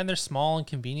combination. And they're small and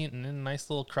convenient and in a nice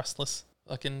little crustless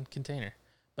fucking container.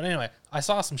 But anyway, I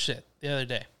saw some shit the other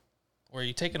day where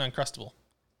you take an Uncrustable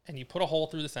and you put a hole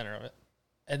through the center of it,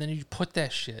 and then you put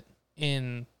that shit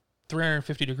in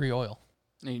 350-degree oil.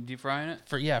 And you deep frying it?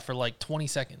 For like 20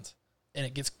 seconds. And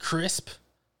it gets crisp,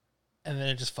 and then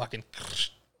it just fucking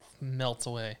melts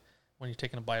away when you're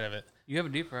taking a bite of it. You have a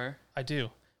deep fryer. I do.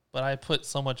 But I put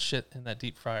so much shit in that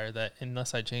deep fryer that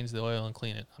unless I change the oil and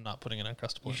clean it, I'm not putting an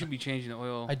Uncrustable You in should there. be changing the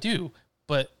oil. I do,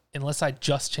 but unless I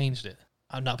just changed it,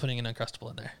 I'm not putting an Uncrustable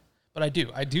in there. But I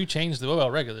do change the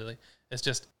oil regularly. It's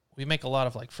just, we make a lot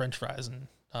of like French fries and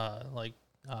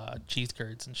cheese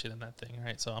curds and shit in that thing,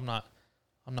 right? So I'm not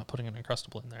putting an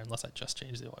Uncrustable in there unless I just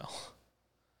change the oil.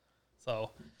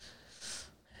 So,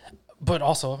 but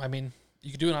also, I mean,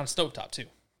 you can do it on a stovetop too.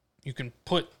 You can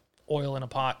put oil in a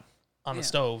pot on the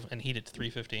stove and heat it to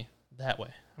 350 that way.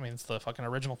 I mean, it's the fucking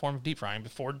original form of deep frying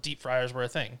before deep fryers were a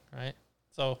thing, right?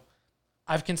 So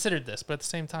I've considered this, but at the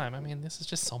same time, I mean, this is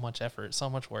just so much effort, so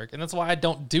much work. And that's why I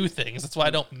don't do things. That's why I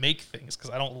don't make things,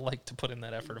 because I don't like to put in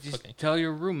that effort of Just cooking. tell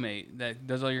your roommate that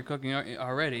does all your cooking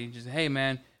already. Just, hey,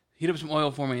 man, heat up some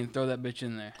oil for me and throw that bitch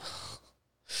in there.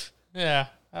 Yeah,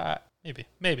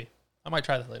 maybe. I might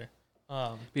try that later.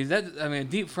 Because a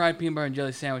deep fried peanut butter and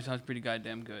jelly sandwich sounds pretty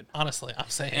goddamn good. Honestly, I'm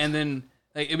saying. And then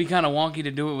like it'd be kind of wonky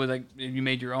to do it with like if you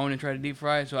made your own and try to deep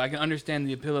fry it. So I can understand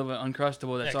the appeal of an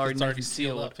Uncrustable that's 'cause it's already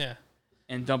sealed sealed up. Yeah.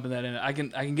 and dumping that in it. I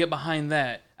can get behind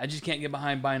that. I just can't get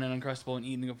behind buying an Uncrustable and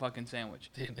eating a fucking sandwich.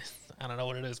 Dude, I don't know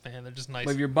what it is, man. They're just nice.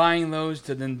 But if you're buying those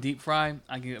to then deep fry,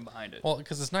 I can get behind it. Well,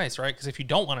 because it's nice, right? Because if you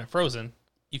don't want it frozen,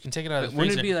 you can take it out of the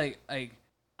Wouldn't freezer. it be like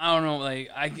I don't know, like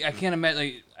I can't imagine,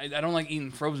 like I don't like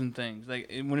eating frozen things. Like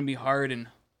it wouldn't be hard and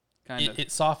kind of.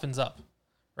 It softens up,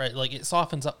 right? Like it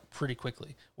softens up pretty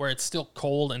quickly. Where it's still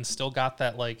cold and still got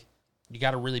that like you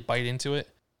got to really bite into it,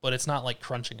 but it's not like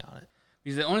crunching on it.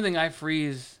 Because the only thing I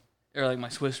freeze are like my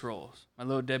Swiss rolls, my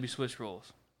Little Debbie Swiss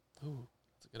rolls. Ooh,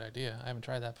 that's a good idea. I haven't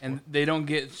tried that before. And they don't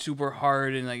get super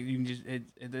hard and like you can just it's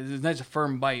a nice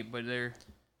firm bite, but they're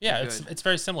yeah, good. it's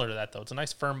very similar to that though. It's a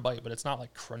nice firm bite, but it's not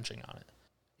like crunching on it.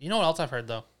 You know what else I've heard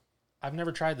though? I've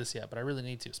never tried this yet, but I really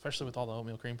need to, especially with all the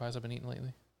oatmeal cream pies I've been eating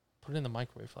lately. Put it in the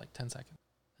microwave for like 10 seconds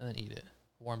and then eat it,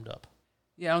 warmed up.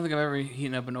 Yeah, I don't think I've ever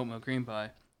heated up an oatmeal cream pie.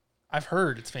 I've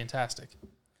heard it's fantastic.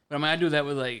 But I mean, I do that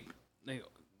with like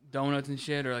donuts and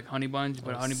shit or like honey buns. You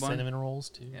put a honey bun. Cinnamon rolls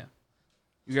too. Yeah.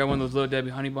 You grab one of those Little Debbie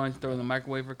honey buns, throw it in the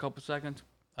microwave for a couple seconds.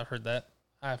 I've heard that.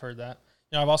 You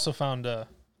know, I've also found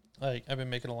like I've been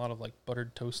making a lot of like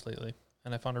buttered toast lately,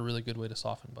 and I found a really good way to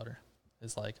soften butter.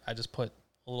 Is like I just put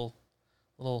a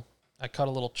little I cut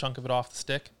a little chunk of it off the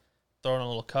stick, throw it in a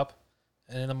little cup,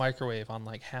 and in the microwave on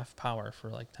like half power for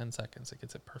like 10 seconds. It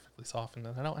gets it perfectly softened,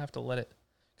 and I don't have to let it,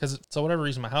 because for whatever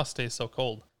reason my house stays so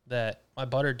cold that my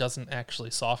butter doesn't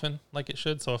actually soften like it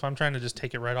should. So if I'm trying to just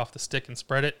take it right off the stick and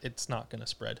spread it, it's not going to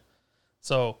spread.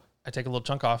 So I take a little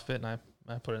chunk off it and I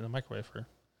put it in the microwave for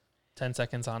 10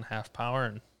 seconds on half power,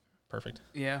 and perfect.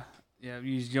 Yeah. Yeah,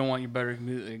 you just don't want your butter to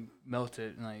completely melt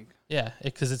it and like. Yeah,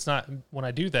 because it's not, when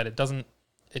I do that, it doesn't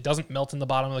melt in the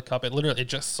bottom of the cup. It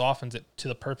just softens it to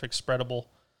the perfect spreadable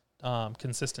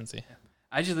consistency. Yeah.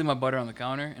 I just leave my butter on the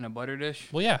counter in a butter dish.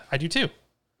 Well, yeah, I do too.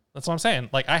 That's what I'm saying.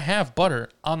 Like I have butter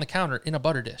on the counter in a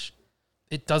butter dish.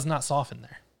 It does not soften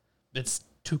there. It's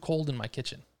too cold in my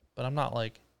kitchen. But I'm not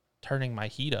like turning my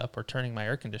heat up or turning my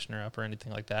air conditioner up or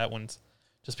anything like that when it's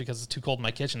just because it's too cold in my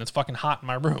kitchen. It's fucking hot in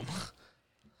my room.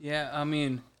 Yeah, I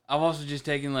mean, I've also just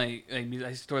taken like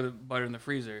I store the butter in the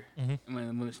freezer. Mm-hmm.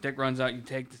 And when the stick runs out, you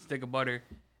take the stick of butter,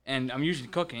 and I'm usually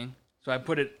cooking, so I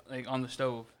put it like on the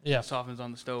stove. Yeah. It softens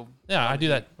on the stove. Yeah, I do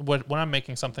that. When I'm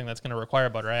making something that's going to require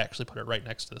butter, I actually put it right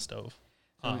next to the stove.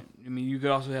 So, I mean, you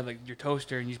could also have like your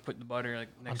toaster, and you just put the butter like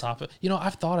On next top of it. You know,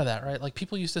 I've thought of that, right? Like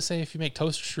people used to say if you make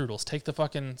toaster strudels, take the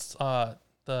fucking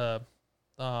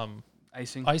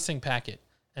icing icing. packet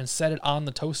and set it on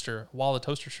the toaster while the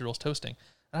toaster strudel's toasting.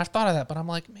 And I've thought of that, but I'm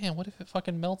like, man, what if it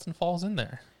fucking melts and falls in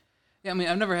there? Yeah, I mean,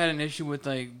 I've never had an issue with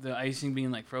like the icing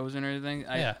being like frozen or anything.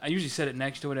 Yeah. I usually set it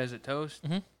next to it as it toasts,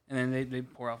 and then they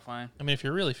pour out fine. I mean, if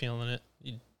you're really feeling it,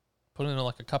 you put it in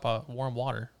like a cup of warm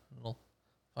water.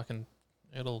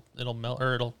 It'll melt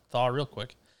or it'll thaw real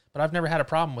quick. But I've never had a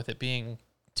problem with it being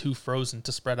too frozen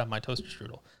to spread on my toaster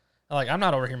strudel. Like, I'm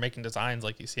not over here making designs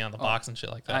like you see on the box and shit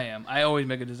like that. I am. I always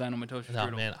make a design on my toaster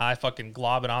strudel. No, man, I fucking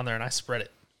glob it on there and I spread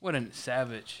it. What a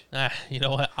savage. You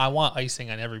know what? I want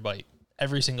icing on every bite.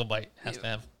 Every single bite has to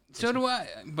have. So do I.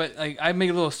 But like, I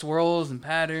make little swirls and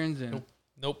patterns and.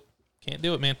 Nope. Can't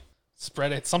do it, man.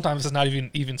 Spread it. Sometimes it's not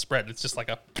even spread. It's just like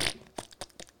a.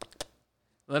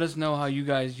 Let us know how you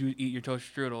guys eat your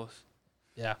toaster strudels.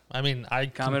 Yeah, I mean,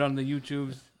 comment on the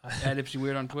YouTubes at Ipsy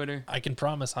Weird on Twitter. I can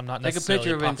promise I'm not take a necessarily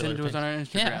picture of it and popular send it to us on our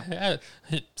Instagram. Yeah,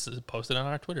 it's posted on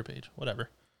our Twitter page. Whatever.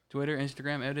 Twitter,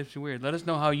 Instagram at Ipsy Weird. Let us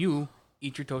know how you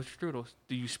eat your toaster strudels.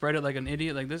 Do you spread it like an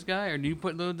idiot like this guy, or do you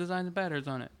put little designs and patterns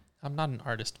on it? I'm not an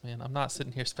artist, man. I'm not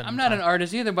sitting here spending. I'm not time. an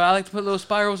artist either, but I like to put little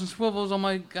spirals and swivels on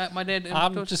my dad.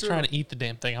 I'm just trying to eat the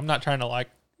damn thing. I'm not trying to like.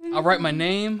 I'll write my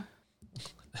name.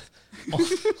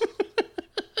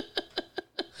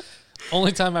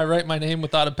 Only time I write my name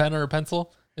without a pen or a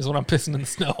pencil is when I'm pissing in the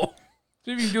snow.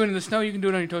 So if you can do it in the snow, you can do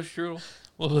it on your toaster strudel.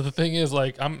 Well, the thing is,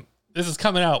 like, this is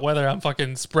coming out whether I'm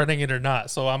fucking spreading it or not,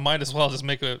 so I might as well just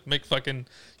make fucking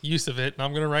use of it, and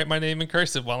I'm gonna write my name in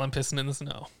cursive while I'm pissing in the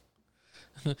snow.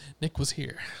 Nick was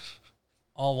here.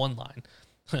 All one line.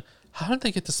 How did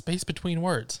they get the space between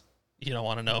words? You don't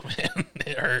want to know, man.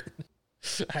 It hurt.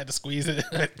 I had to squeeze it.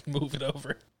 I had to move it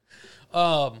over.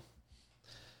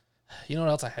 You know what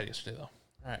else I had yesterday, though?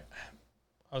 All right.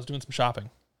 I was doing some shopping.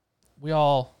 We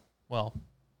all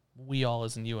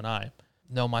as in you and I,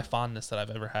 know my fondness that I've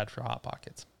ever had for Hot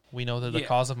Pockets. We know they're the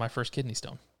cause of my first kidney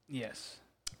stone. Yes.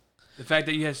 The fact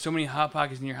that you had so many Hot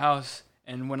Pockets in your house,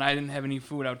 and when I didn't have any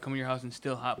food, I would come to your house and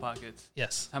steal Hot Pockets.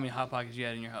 Yes. How many Hot Pockets you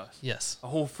had in your house? Yes. A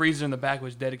whole freezer in the back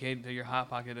was dedicated to your Hot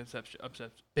Pocket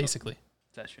Basically.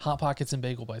 obsession. Hot Pockets and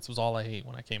Bagel Bites was all I ate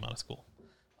when I came out of school.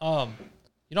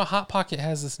 You know, Hot Pocket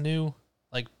has this new,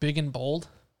 like, big and bold.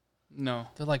 No.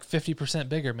 They're like 50%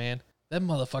 bigger, man. Them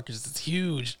motherfuckers, it's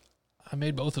huge. I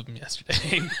made both of them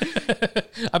yesterday.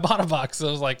 I bought a box, so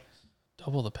I was like,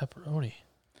 double the pepperoni.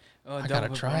 Oh, I gotta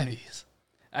try these.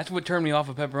 That's what turned me off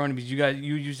of pepperoni, because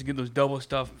you used to get those double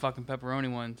stuffed fucking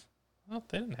pepperoni ones. Well,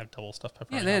 they didn't have double stuffed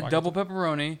pepperoni. Yeah, they had double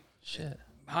pepperoni. Shit.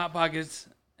 Hot Pockets,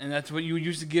 and that's what you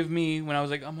used to give me when I was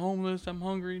like, I'm homeless, I'm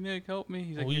hungry, Nick, help me.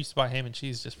 He's like, we used to buy ham and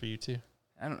cheese just for you too.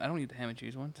 I don't eat the ham and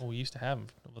cheese ones. Well, we used to have them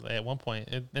at one point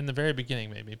in the very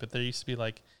beginning, maybe. But there used to be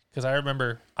like, because I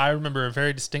remember a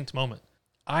very distinct moment.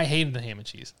 I hated the ham and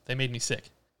cheese; they made me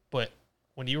sick. But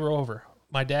when you were over,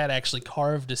 my dad actually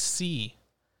carved a C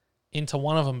into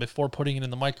one of them before putting it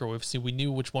in the microwave, so we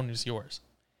knew which one was yours.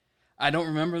 I don't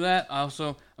remember that. I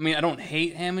don't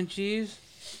hate ham and cheese,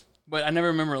 but I never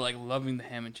remember like loving the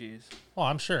ham and cheese. Oh,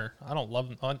 I'm sure. I don't love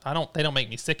them. They don't make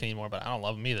me sick anymore, but I don't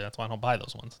love them either. That's why I don't buy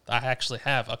those ones. I actually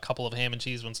have a couple of ham and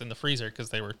cheese ones in the freezer because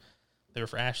they were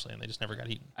for Ashley and they just never got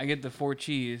eaten. I get the 4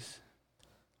 cheese.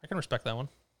 I can respect that one.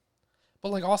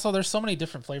 But like also there's so many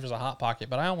different flavors of Hot Pocket,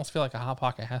 but I almost feel like a Hot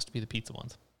Pocket has to be the pizza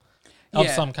ones. Of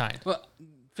some kind. But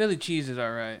Philly cheese is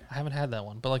all right. I haven't had that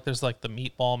one. But like there's like the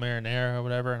meatball marinara or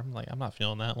whatever. I'm like, I'm not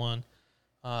feeling that one.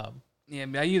 Yeah,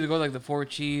 but I either go like the 4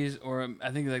 cheese or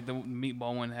I think like the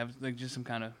meatball one have like just some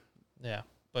kind of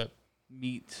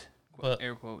meat,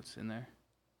 air quotes in there.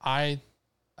 I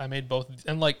made both,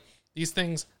 and like these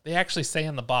things, they actually say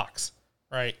in the box,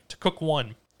 right? To cook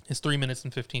one is 3 minutes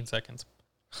and 15 seconds.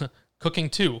 Cooking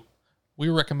 2, we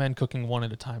recommend cooking 1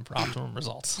 at a time for optimum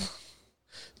results.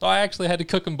 So I actually had to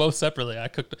cook them both separately. I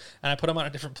cooked and I put them on a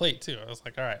different plate too. I was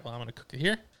like, all right, well I'm gonna cook it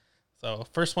here. So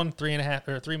first one, 3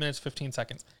 minutes, 15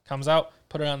 seconds. Comes out,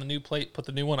 put it on the new plate, put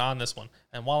the new one on this one.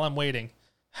 And while I'm waiting,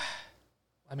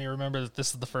 let me remember that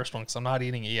this is the first one because I'm not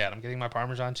eating it yet. I'm getting my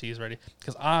Parmesan cheese ready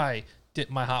because I dip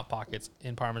my Hot Pockets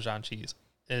in Parmesan cheese.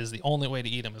 It is the only way to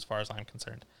eat them as far as I'm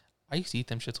concerned. I used to eat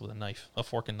them shits with a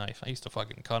fork and knife. I used to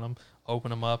fucking cut them,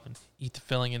 open them up, and eat the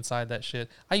filling inside that shit.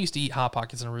 I used to eat Hot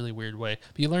Pockets in a really weird way.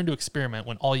 But you learn to experiment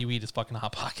when all you eat is fucking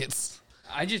Hot Pockets.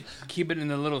 I just keep it in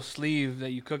the little sleeve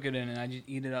that you cook it in, and I just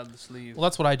eat it out of the sleeve. Well,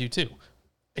 that's what I do too.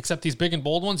 Except these big and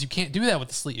bold ones, you can't do that with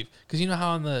the sleeve because you know how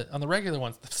on the regular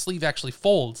ones the sleeve actually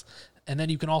folds, and then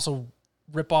you can also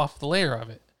rip off the layer of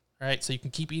it, right? So you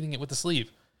can keep eating it with the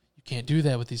sleeve. You can't do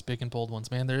that with these big and bold ones,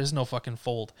 man. There is no fucking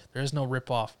fold. There is no rip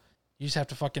off. You just have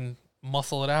to fucking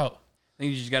muscle it out. I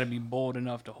think you just got to be bold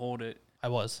enough to hold it. I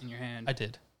was in your hand. I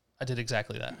did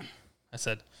exactly that. I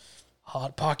said,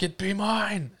 Hot Pocket, be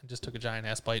mine. And just took a giant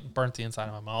ass bite, burnt the inside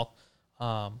of my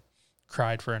mouth.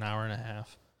 Cried for an hour and a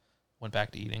half. Went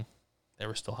back to eating. They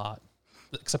were still hot,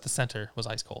 except the center was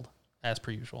ice cold, as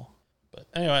per usual. But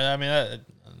anyway, I mean,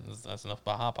 that's enough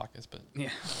about Hot Pockets. But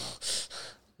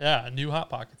yeah, new Hot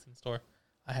Pockets in store.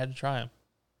 I had to try them.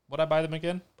 Would I buy them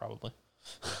again? Probably.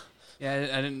 Yeah,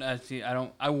 I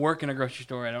didn't. I work in a grocery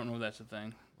store. I don't know if that's a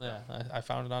thing. Yeah, I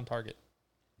found it on Target.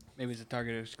 Maybe it's a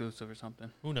Target exclusive or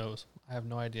something. Who knows? I have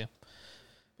no idea.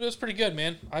 But it was pretty good,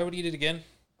 man. I would eat it again.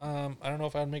 I don't know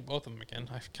if I'd make both of them again.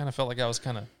 I kind of felt like I was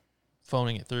kind of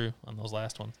phoning it through on those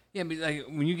last ones. Yeah, but like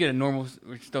when you get a normal,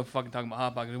 we're still fucking talking about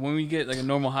Hot Pocket. When we get like a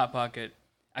normal Hot Pocket,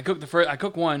 I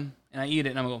cook one and I eat it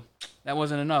and I'm gonna go, that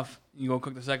wasn't enough. You go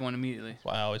cook the second one immediately. That's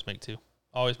why I always make two.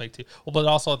 Well, but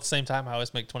also at the same time, I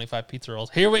always make 25 pizza rolls.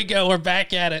 Here we go. We're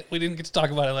back at it. We didn't get to talk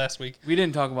about it last week. We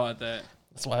didn't talk about that.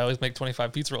 That's why I always make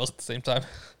 25 pizza rolls at the same time.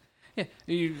 Yeah,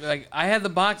 I had the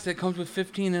box that comes with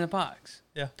 15 in a box.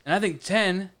 Yeah. And I think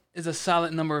 10 is a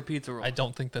solid number of pizza rolls. I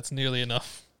don't think that's nearly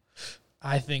enough.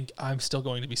 I think I'm still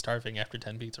going to be starving after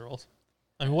 10 pizza rolls.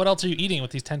 I mean, what else are you eating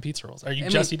with these 10 pizza rolls? Are you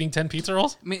eating 10 pizza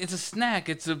rolls? I mean, it's a snack.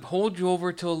 It's to hold you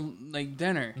over till like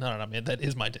dinner. No, man. That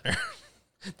is my dinner.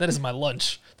 That is my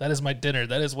lunch. That is my dinner.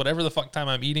 That is whatever the fuck time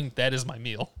I'm eating. That is my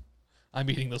meal. I'm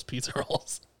eating those pizza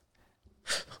rolls.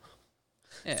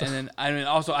 Yeah, and then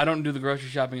I don't do the grocery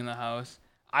shopping in the house.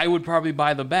 I would probably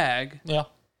buy the bag. Yeah.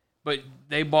 But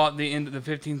they bought the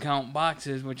 15 count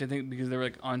boxes, which I think because they were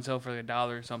like on sale for like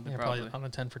 $1 or something. Yeah, probably on a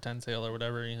 10 for 10 sale or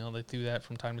whatever. You know, they do that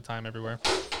from time to time everywhere.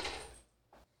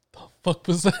 The fuck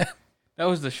was that? That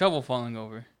was the shovel falling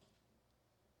over.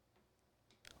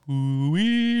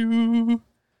 Ooh-wee-oo.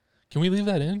 Can we leave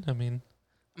that in? I mean,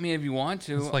 if you want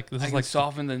to, this I is can like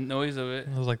soften the noise of it.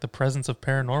 It was like the presence of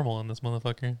paranormal in this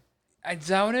motherfucker. I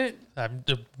doubt it.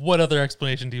 What other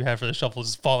explanation do you have for the shovel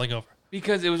just falling over?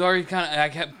 Because it was already I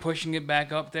kept pushing it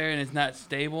back up there, and it's not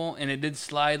stable, and it did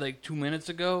slide like 2 minutes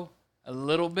ago, a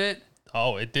little bit.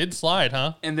 Oh, it did slide,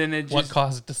 huh? And then it just... What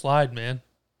caused it to slide, man?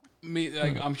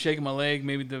 I'm shaking my leg,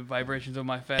 maybe the vibrations of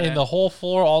my fat. And the whole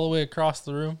floor all the way across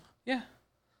the room? Yeah.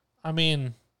 I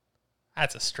mean,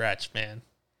 that's a stretch, man.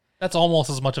 That's almost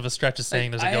as much of a stretch as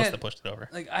saying there's a ghost that pushed it over.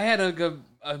 Like, I had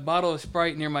a bottle of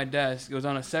Sprite near my desk. It was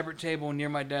on a separate table near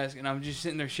my desk, and I was just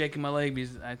sitting there shaking my leg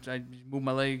because I moved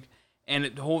my leg, and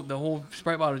the whole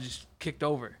Sprite bottle just kicked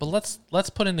over. But let's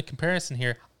put into comparison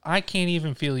here. I can't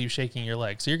even feel you shaking your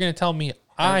leg. So you're going to tell me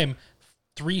I'm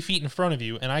 3 feet in front of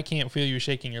you, and I can't feel you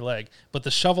shaking your leg, but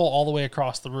the shovel all the way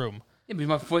across the room. Yeah, because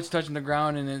my foot's touching the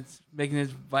ground, and it's making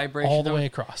this vibration. All the way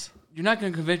across. You're not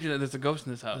going to convince me that there's a ghost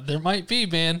in this house. There might be,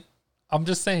 man. I'm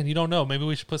just saying, you don't know. Maybe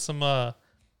we should put some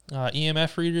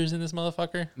EMF readers in this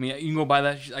motherfucker. I mean, you can go buy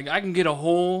that. Like, I can get a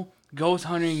whole ghost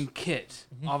hunting kit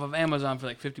off of Amazon for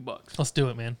like $50. Let's do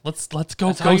it, man. Let's go. That's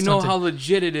ghost how you know hunting. how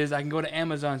legit it is. I can go to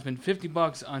Amazon, spend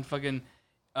 $50 on fucking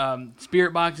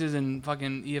spirit boxes and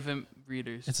fucking EFM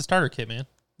readers. It's a starter kit, man.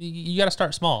 You got to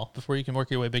start small before you can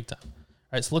work your way big time.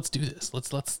 All right, so let's do this.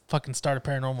 Let's fucking start a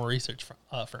paranormal research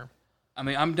firm. I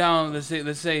mean, I'm down.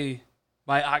 Let's say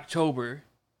by October,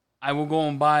 I will go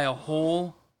and buy a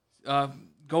whole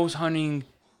ghost hunting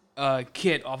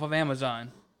kit off of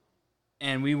Amazon,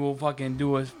 and we will fucking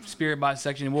do a spirit box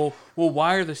section. We'll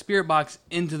wire the spirit box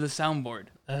into the soundboard,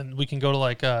 and we can go to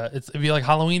like it'd be like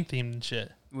Halloween themed and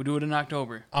shit. We'll do it in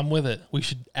October. I'm with it. We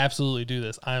should absolutely do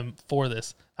this. I'm for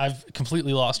this. I've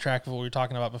completely lost track of what we were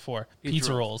talking about before.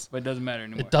 Pizza rolls. But it doesn't matter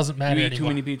anymore. It doesn't matter anymore. You eat too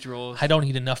many pizza rolls. I don't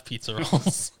eat enough pizza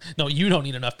rolls. No, you don't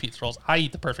eat enough pizza rolls. I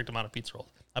eat the perfect amount of pizza rolls.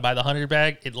 I buy the 100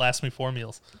 bag. It lasts me 4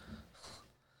 meals.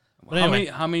 But anyway.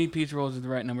 How many pizza rolls is the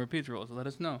right number of pizza rolls? Let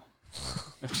us know.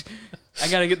 I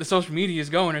got to get the social medias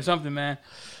going or something, man.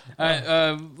 All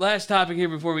right, last topic here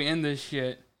before we end this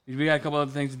shit. We got a couple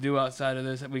other things to do outside of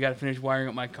this. We got to finish wiring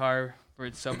up my car for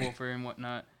its subwoofer and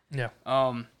whatnot. Yeah.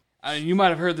 You might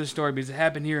have heard this story because it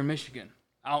happened here in Michigan,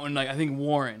 out in I think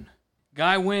Warren.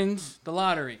 Guy wins the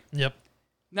lottery. Yep.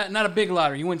 Not a big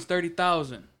lottery. He wins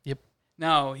 $30,000. Yep.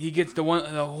 Now he gets the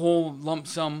whole lump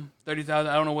sum $30,000.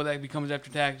 I don't know what that becomes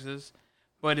after taxes,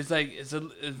 but it's at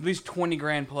least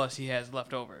 $20,000 plus he has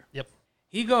left over. Yep.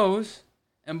 He goes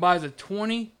and buys a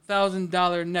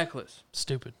 $20,000 necklace.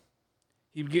 Stupid.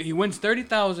 He wins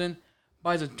 $30,000,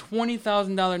 buys a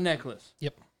 $20,000 necklace.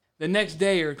 Yep. The next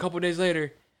day or a couple days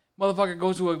later, motherfucker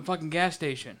goes to a fucking gas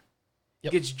station.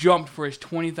 Yep. Gets jumped for his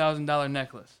 $20,000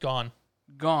 necklace. Gone.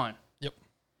 Yep.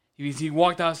 He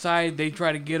walked outside. They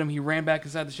tried to get him. He ran back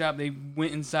inside the shop. They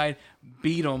went inside,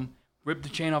 beat him, ripped the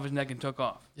chain off his neck, and took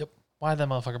off. Yep. Why did that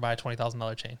motherfucker buy a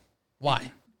 $20,000 chain?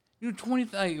 Why?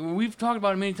 We've talked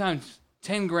about it many times.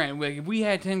 10 grand. Like, if we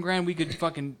had 10 grand, we could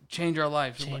fucking change our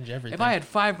lives. Change everything. If I had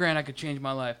 5 grand, I could change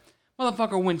my life.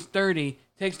 Motherfucker wins 30,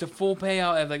 takes the full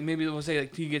payout at like maybe we'll say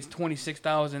like he gets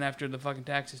 26,000 after the fucking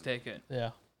taxes take it.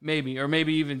 Yeah. Maybe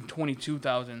even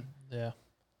 22,000. Yeah.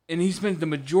 And he spends the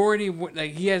majority of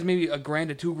like he has maybe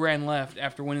 $1,000 to $2,000 left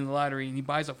after winning the lottery, and he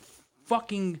buys a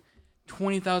fucking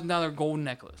 $20,000 gold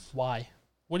necklace. Why?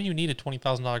 What do you need a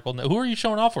 $20,000 gold necklace? Who are you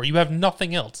showing off for? You have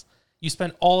nothing else. You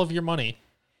spend all of your money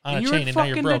on And a you're chain, in and now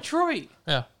you're fucking broke. Detroit.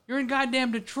 Yeah. You're in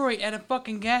goddamn Detroit at a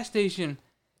fucking gas station.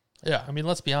 Yeah. I mean,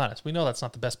 let's be honest. We know that's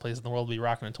not the best place in the world to be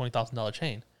rocking a $20,000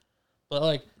 chain. But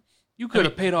like, You could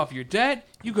have paid off your debt.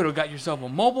 You could have got yourself a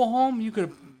mobile home. You could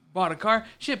have bought a car.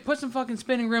 Shit, put some fucking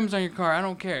spinning rims on your car. I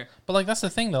don't care. But like, that's the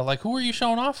thing though. Like, who are you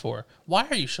showing off for? Why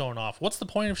are you showing off? What's the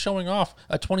point of showing off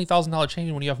a $20,000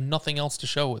 chain when you have nothing else to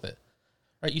show with it?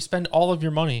 Right? You spend all of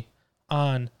your money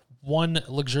on one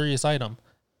luxurious item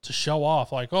to show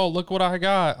off. Like, oh, look what I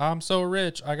got. I'm so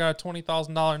rich. I got a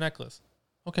 $20,000 necklace.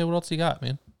 Okay, what else you got,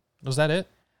 man? Was that it?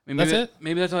 That's it?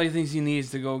 Maybe that's all he thinks he needs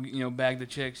to go, bag the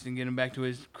chicks and get him back to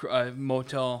his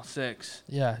Motel 6.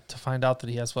 Yeah, to find out that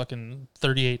he has fucking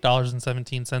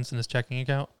 $38.17 in his checking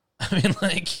account. I mean,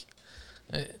 like,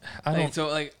 I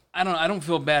don't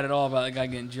feel bad at all about that guy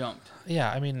getting jumped.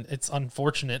 Yeah, I mean, it's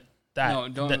unfortunate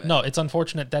that No, it's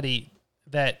unfortunate that he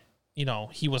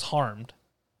was harmed.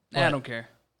 I don't care.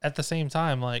 At the same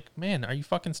time, like, man, are you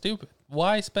fucking stupid?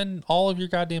 Why spend all of your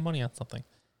goddamn money on something?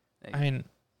 I mean,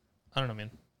 I don't know,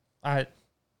 man. I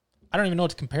don't even know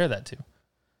what to compare that to.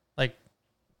 Like,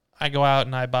 I go out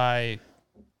and I buy.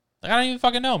 Like, I don't even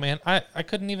fucking know, man. I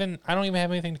don't even have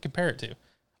anything to compare it to.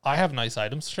 I have nice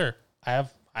items, sure.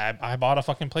 I bought a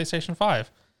fucking PlayStation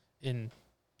 5 in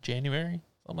January,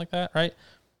 something like that, right?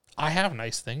 I have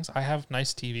nice things. I have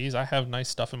nice TVs. I have nice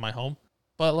stuff in my home.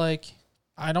 But like,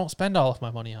 I don't spend all of my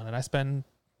money on it. I spend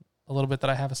a little bit that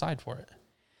I have aside for it.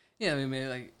 Yeah, I mean,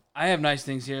 like, I have nice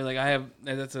things here. Like, I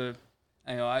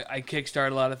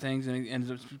kickstart a lot of things, and it ends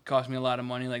up costing me a lot of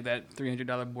money, like that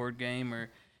 $300 board game, or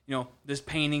this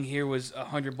painting here was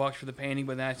 $100 for the painting,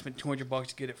 but then I spent $200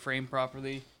 to get it framed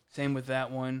properly. Same with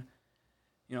that one.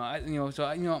 I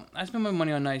spend my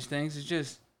money on nice things. It's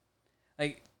just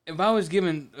like if I was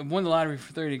won the lottery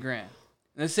for $30,000.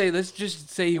 Let's just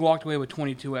say he walked away with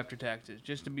 22 after taxes,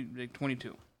 just to be like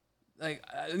 22. Like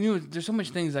there's so much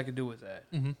things I could do with that.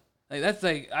 Mm-hmm.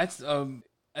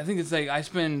 I think it's like I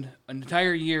spend an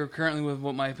entire year currently with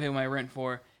what I pay my rent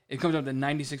for. It comes up to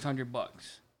 $9,600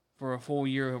 for a full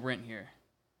year of rent here.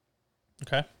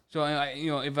 Okay. So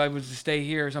if I was to stay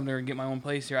here or something or get my own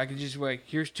place here, I could just like,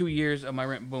 here's 2 years of my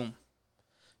rent, boom.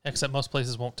 Except most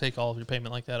places won't take all of your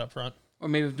payment like that up front. Or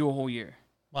maybe do a whole year.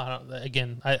 Well,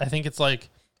 I think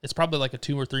it's probably like a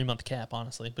 2 or 3 month cap,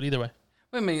 honestly. But either way.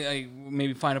 But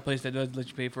maybe find a place that does let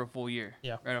you pay for a full year.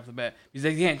 Yeah. Right off the bat, because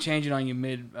they can't change it on you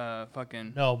mid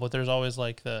fucking. No, but there's always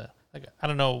I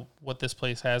don't know what this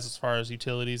place has as far as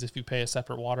utilities. If you pay a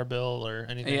separate water bill or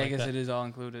anything. Yeah, like I guess that. it is all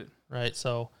included. Right.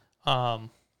 So, I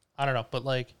don't know, but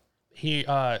like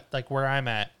where I'm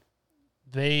at,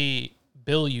 they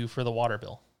bill you for the water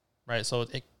bill, right? So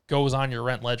it goes on your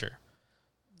rent ledger.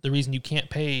 The reason you can't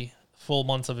pay full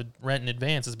months of rent in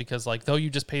advance is because like though you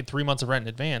just paid 3 months of rent in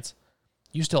advance,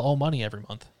 you still owe money every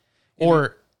month. Yeah.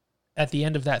 Or at the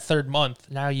end of that third month,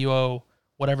 now you owe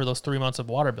whatever those 3 months of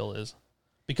water bill is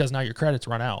because now your credits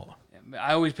run out. Yeah,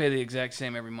 I always pay the exact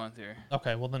same every month here.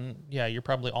 Okay, well then, yeah, you're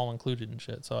probably all included and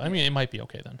shit. So, I mean, it might be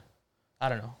okay then. I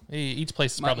don't know. Each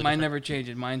place is probably mine different. never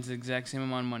changes. Mine's the exact same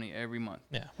amount of money every month.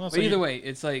 Yeah. Well, but either way,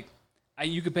 it's like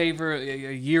you could pay for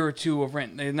a year or two of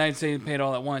rent. They not say pay it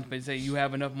all at once, but say you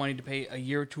have enough money to pay a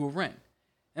year or two of rent.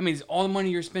 That means all the money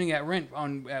you're spending at rent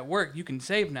at work, you can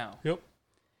save now. Yep.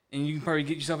 And you can probably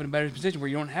get yourself in a better position where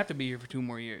you don't have to be here for 2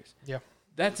 more years. Yeah.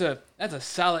 That's a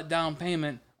solid down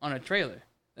payment on a trailer.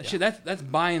 That's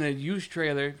buying a used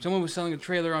trailer. Someone was selling a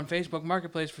trailer on Facebook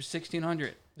Marketplace for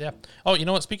 $1,600. Yeah. Oh, you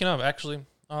know what? Speaking of, actually,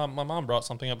 my mom brought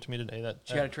something up to me today that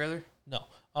she got a trailer. No.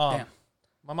 Damn.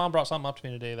 My mom brought something up to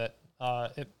me today that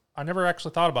I never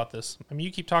actually thought about this. I mean,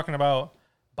 you keep talking about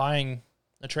buying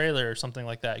a trailer or something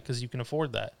like that because you can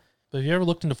afford that. But have you ever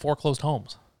looked into foreclosed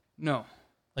homes? No.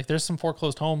 Like, there's some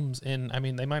foreclosed homes I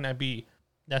mean, they might not be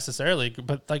necessarily,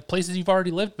 but like places you've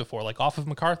already lived before, like off of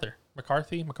MacArthur.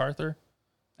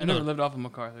 I never lived off of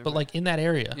MacArthur. But like in that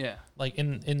area. Yeah. Like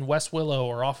in West Willow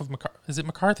or off of MacArthur. Is it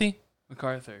McCarthy?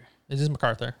 MacArthur. It is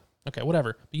MacArthur. Okay,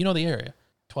 whatever. But you know the area.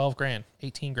 $12,000,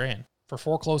 $18,000 for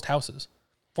foreclosed houses.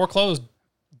 Foreclosed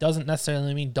doesn't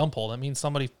necessarily mean dump hole. That means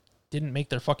somebody didn't make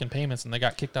their fucking payments and they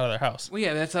got kicked out of their house. Well,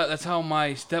 yeah, that's how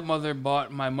my stepmother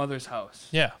bought my mother's house.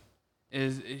 Yeah.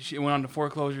 she went on to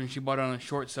foreclosure and she bought it on a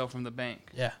short sale from the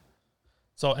bank. Yeah.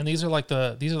 So, and these are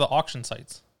the auction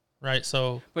sites, right?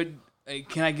 So, But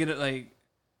can I get it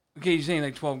okay, you're saying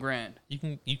like 12 grand. you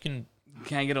can.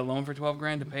 Can I get a loan for 12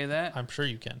 grand to pay that? I'm sure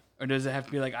you can. Or does it have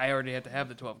to be like I already have to have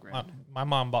the 12 grand? My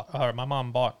mom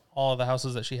bought all of the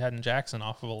houses that she had in Jackson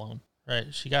off of a loan, right?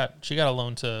 She got a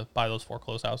loan to buy those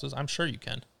foreclosed houses. I'm sure you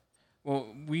can. Well,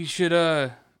 we should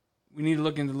we need to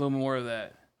look into a little more of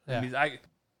that. Yeah. Because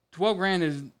 12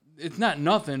 grand it's not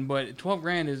nothing, but 12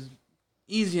 grand is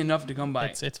easy enough to come by.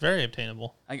 It's very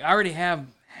obtainable. Like I already have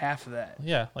half of that.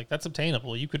 Yeah, like that's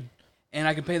obtainable. You could, And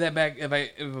I could pay that back if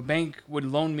a bank would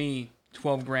loan me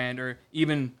 12 grand or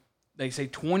even like say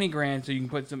 20 grand so you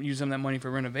can use some of that money for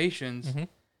renovations. mm-hmm.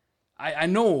 I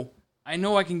know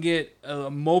I can get a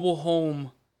mobile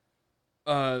home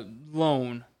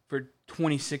loan for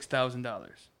 $26,000.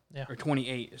 Yeah. Or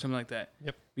 28 or something like that.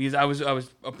 Yep. Because I was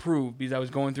approved because I was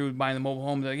going through buying the mobile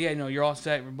home. Like, yeah, no, you're all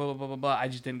set. Blah blah blah blah blah. I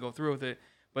just didn't go through with it.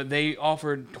 But they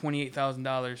offered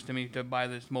 $28,000 to me to buy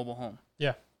this mobile home.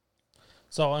 Yeah.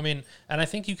 So, I mean, and I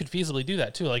think you could feasibly do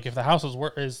that too. Like if the house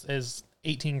is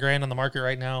 18 grand on the market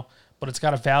right now, but it's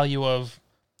got a value of,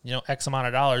 X amount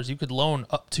of dollars, you could loan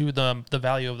up to the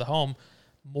value of the home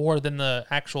more than the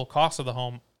actual cost of the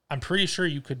home. I'm pretty sure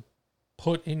you could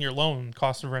put in your loan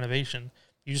cost of renovation.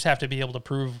 You just have to be able to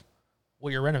prove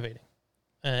what you're renovating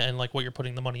and like what you're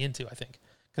putting the money into, I think,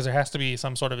 because there has to be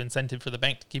some sort of incentive for the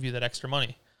bank to give you that extra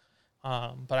money.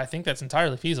 But I think that's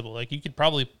entirely feasible. Like you could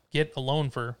probably get a loan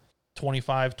for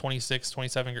 25, 26,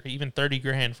 27, or even 30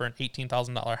 grand for an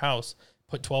 $18,000 house,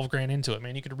 put 12 grand into it,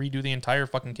 man. You could redo the entire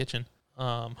fucking kitchen.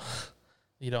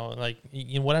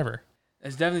 Whatever.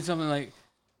 It's definitely something like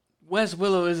West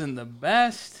Willow isn't the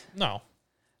best. No.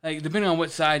 Like depending on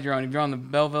what side you're on, if you're on the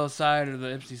Belleville side or the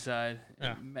Ypsi side,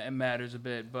 Yeah. it matters a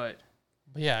bit. But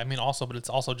yeah, I mean, but it's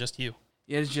also just you.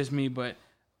 yeah, it's just me. But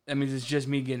that means it's just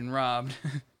me getting robbed.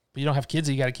 But you don't have kids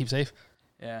that you got to keep safe.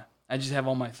 Yeah, I just have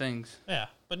all my things. Yeah,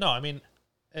 but no, I mean,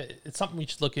 it's something we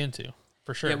should look into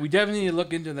for sure. Yeah, we definitely need to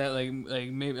look into that. Like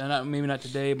maybe not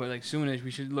today, but like soonish.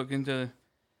 We should look into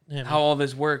how all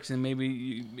this works, and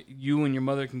maybe you and your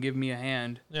mother can give me a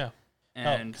hand. Yeah.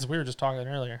 And because we were just talking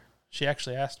earlier. She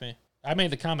actually asked me. I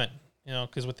made the comment,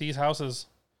 because with these houses,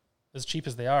 as cheap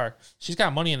as they are, she's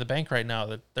got money in the bank right now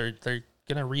that they're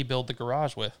gonna rebuild the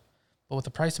garage with. But with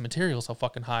the price of materials so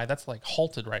fucking high, that's like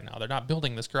halted right now. They're not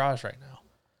building this garage right now.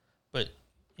 But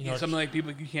something like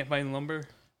people you can't find lumber.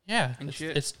 Yeah, and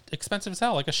it's expensive as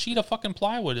hell. Like a sheet of fucking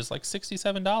plywood is like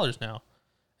 $67 now.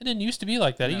 It didn't used to be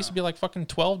like that. No. It used to be like fucking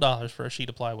 $12 for a sheet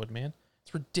of plywood, man.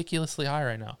 It's ridiculously high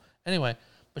right now. Anyway,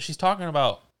 but she's talking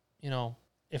about,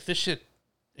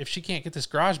 if she can't get this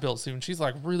garage built soon, she's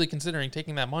like really considering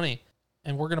taking that money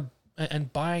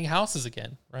and buying houses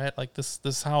again, right? Like this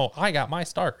is how I got my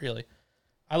start, really.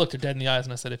 I looked her dead in the eyes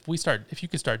and I said, if you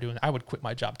could start doing it, I would quit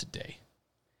my job today.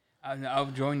 I'll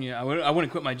join you. I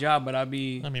wouldn't quit my job, but I'd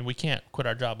be. I mean, we can't quit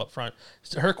our job up front.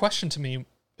 So her question to me,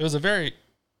 it was a very,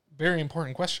 very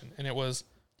important question, and it was,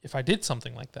 if I did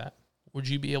something like that, would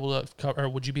you be able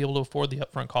to afford the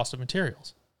upfront cost of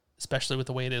materials, especially with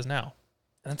the way it is now?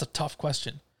 And that's a tough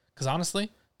question, because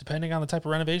honestly, depending on the type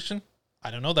of renovation,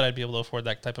 I don't know that I'd be able to afford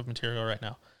that type of material right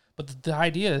now. But the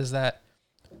idea is that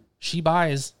she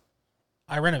buys,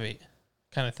 I renovate,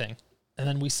 kind of thing, and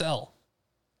then we sell,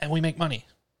 and we make money.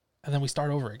 And then we start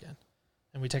over again.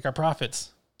 And we take our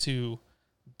profits to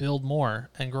build more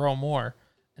and grow more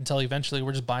until eventually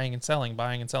we're just buying and selling,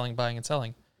 buying and selling, buying and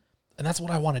selling. And that's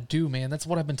what I want to do, man. That's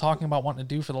what I've been talking about wanting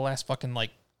to do for the last fucking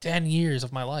 10 years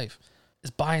of my life, is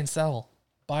buy and sell.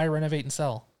 Buy, renovate, and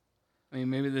sell. I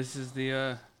mean, maybe this is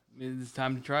maybe it's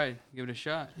time to try it. Give it a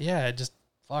shot. Yeah,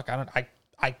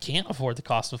 I can't afford the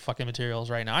cost of fucking materials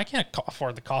right now. I can't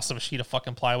afford the cost of a sheet of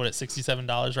fucking plywood at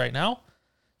 $67 right now.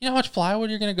 You know how much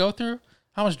plywood you're going to go through?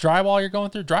 How much drywall you're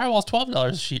going through? Drywall's $12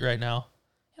 a sheet right now.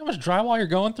 You know how much drywall you're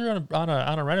going through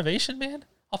on a renovation, man?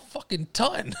 A fucking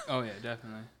ton. Oh, yeah,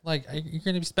 definitely. You're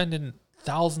going to be spending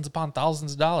thousands upon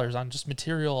thousands of dollars on just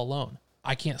material alone.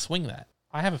 I can't swing that.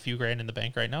 I have a few grand in the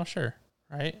bank right now, sure,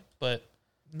 right? But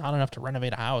not enough to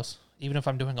renovate a house, even if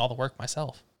I'm doing all the work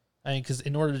myself. I mean, because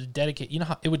in order to dedicate,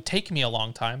 it would take me a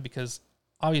long time because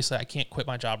obviously I can't quit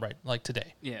my job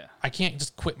today. Yeah. I can't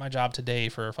just quit my job today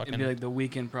for a fucking... It'd be like the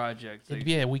weekend project. It'd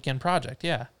be a weekend project,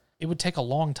 yeah. It would take a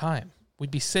long time. We'd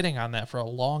be sitting on that for a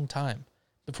long time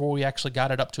before we actually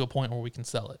got it up to a point where we can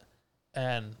sell it.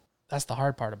 And that's the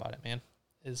hard part about it, man.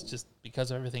 Is just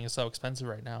because everything is so expensive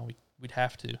right now, we'd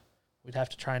have to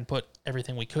try and put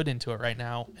everything we could into it right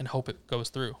now and hope it goes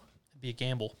through. It'd be a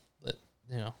gamble, but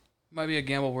Might be a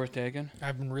gamble worth taking.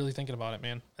 I've been really thinking about it,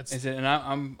 man. Is it? And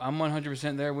I'm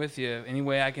 100% there with you. Any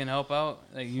way I can help out,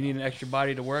 like you need an extra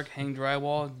body to work, hang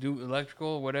drywall, do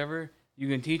electrical, whatever. You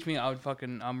can teach me.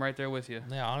 I'm right there with you.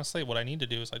 Yeah, honestly, what I need to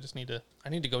do is I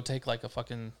need to go take like a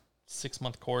fucking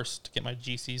 6-month course to get my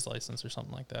GC's license or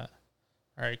something like that.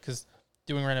 All right, because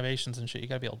doing renovations and shit, you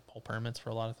gotta be able to pull permits for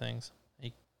a lot of things.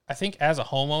 I think as a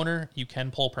homeowner, you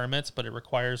can pull permits, but it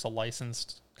requires a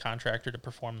licensed contractor to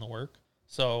perform the work.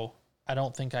 So I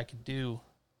don't think I could do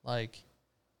like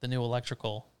the new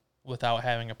electrical without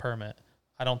having a permit.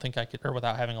 I don't think I could, or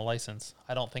without having a license.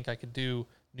 I don't think I could do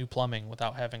new plumbing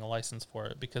without having a license for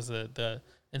it, because the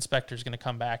inspector is going to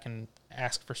come back and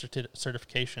ask for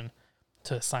certification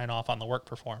to sign off on the work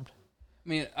performed. I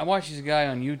mean, I watched this guy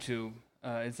on YouTube.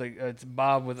 It's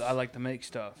Bob with I Like to Make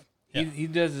Stuff. Yeah. He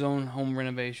does his own home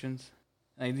renovations.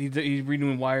 Like he's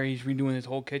redoing wire. He's redoing his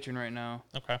whole kitchen right now.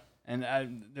 Okay.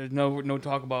 And there's no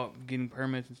talk about getting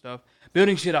permits and stuff.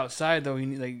 Building shit outside though, you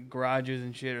need like garages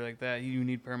and shit or like that. You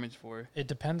need permits for. It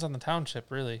depends on the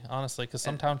township, really, honestly, because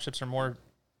some townships are more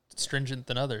stringent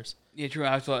than others. Yeah, true.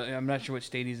 I'm not sure what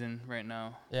state he's in right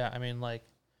now. Yeah, I mean, like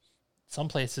some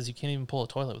places you can't even pull a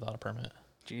toilet without a permit.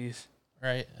 Jeez.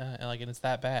 Right? And it's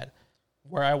that bad.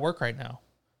 Where I work right now,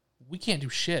 we can't do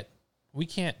shit. We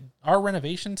can't. Our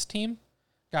renovations team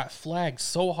got flagged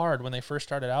so hard when they first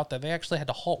started out that they actually had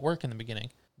to halt work in the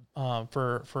beginning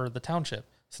for the township.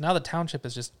 So now the township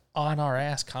is just on our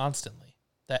ass constantly.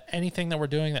 That anything that we're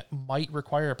doing that might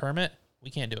require a permit, we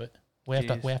can't do it. We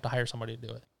have to hire somebody to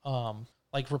do it.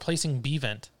 Like replacing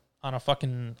B-vent on a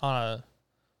fucking on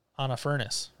a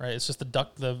furnace, right? It's just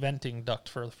the venting duct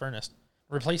for the furnace.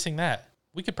 Replacing that,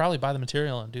 we could probably buy the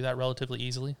material and do that relatively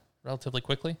easily, relatively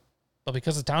quickly. But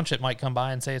because the township might come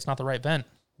by and say it's not the right vent,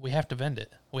 we have to vend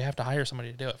it. We have to hire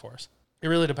somebody to do it for us. It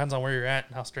really depends on where you're at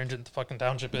and how stringent the fucking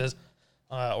township is,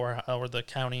 or the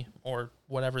county, or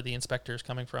whatever the inspector is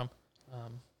coming from.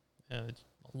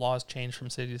 Laws change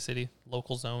from city to city,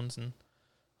 local zones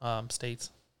and states,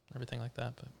 everything like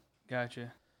that. But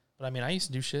Gotcha. I mean, I used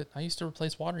to do shit. I used to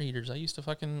replace water heaters. I used to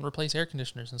fucking replace air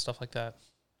conditioners and stuff like that.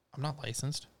 I'm not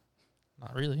licensed.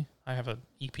 Not really. I have a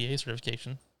EPA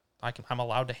certification. I'm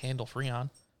allowed to handle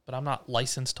Freon, but I'm not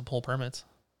licensed to pull permits.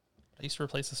 I used to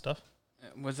replace the stuff.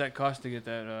 What's that cost to get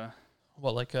that?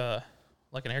 What, like an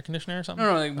air conditioner or something?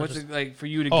 No, like what's it like for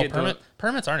you to get permit?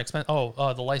 Permits aren't expensive.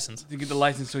 The license. To get the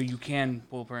license so you can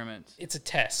pull permits. It's a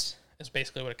test. Is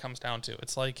basically what it comes down to.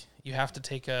 It's like you have to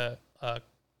take a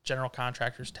general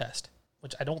contractor's test,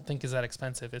 which I don't think is that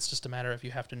expensive. It's just a matter of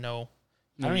you have to know.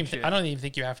 I don't even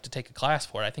think you have to take a class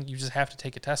for it. I think you just have to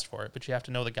take a test for it, but you have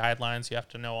to know the guidelines. You have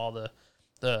to know all the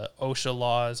OSHA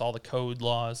laws, all the code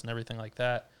laws, and everything like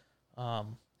that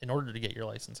in order to get your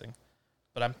licensing.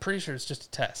 But I'm pretty sure it's just a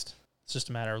test. It's just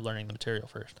a matter of learning the material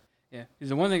first. Yeah, because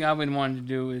the one thing I've been wanting to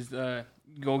do is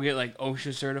go get like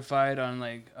OSHA certified on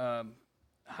like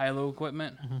high-low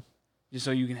equipment, just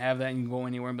so you can have that and you can go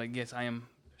anywhere and be like, yes, I am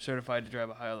certified to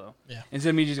drive a high-low. Yeah. Instead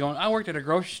of me just going, I worked at a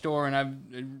grocery store and I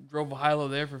drove a high-low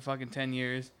there for fucking 10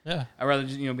 years. Yeah. I'd rather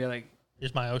just be like,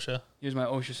 Here's my OSHA. Here's my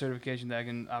OSHA certification that I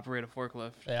can operate a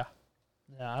forklift. Yeah.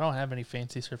 Yeah, I don't have any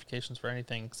fancy certifications for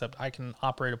anything except I can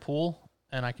operate a pool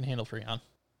and I can handle Freon.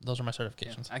 Those are my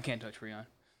certifications. Yeah, I can't touch Freon.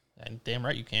 And damn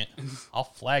right you can't. I'll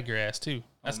flag your ass too.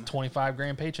 That's a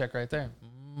 $25,000 paycheck right there,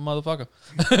 motherfucker.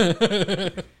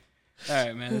 All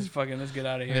right, man. Let's get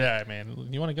out of here. Yeah, man.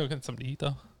 You want to go get something to eat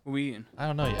though? What we eating? I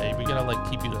don't know yet. We gotta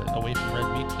keep you away from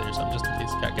red meat today or something, just in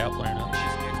case you got gout flaring up.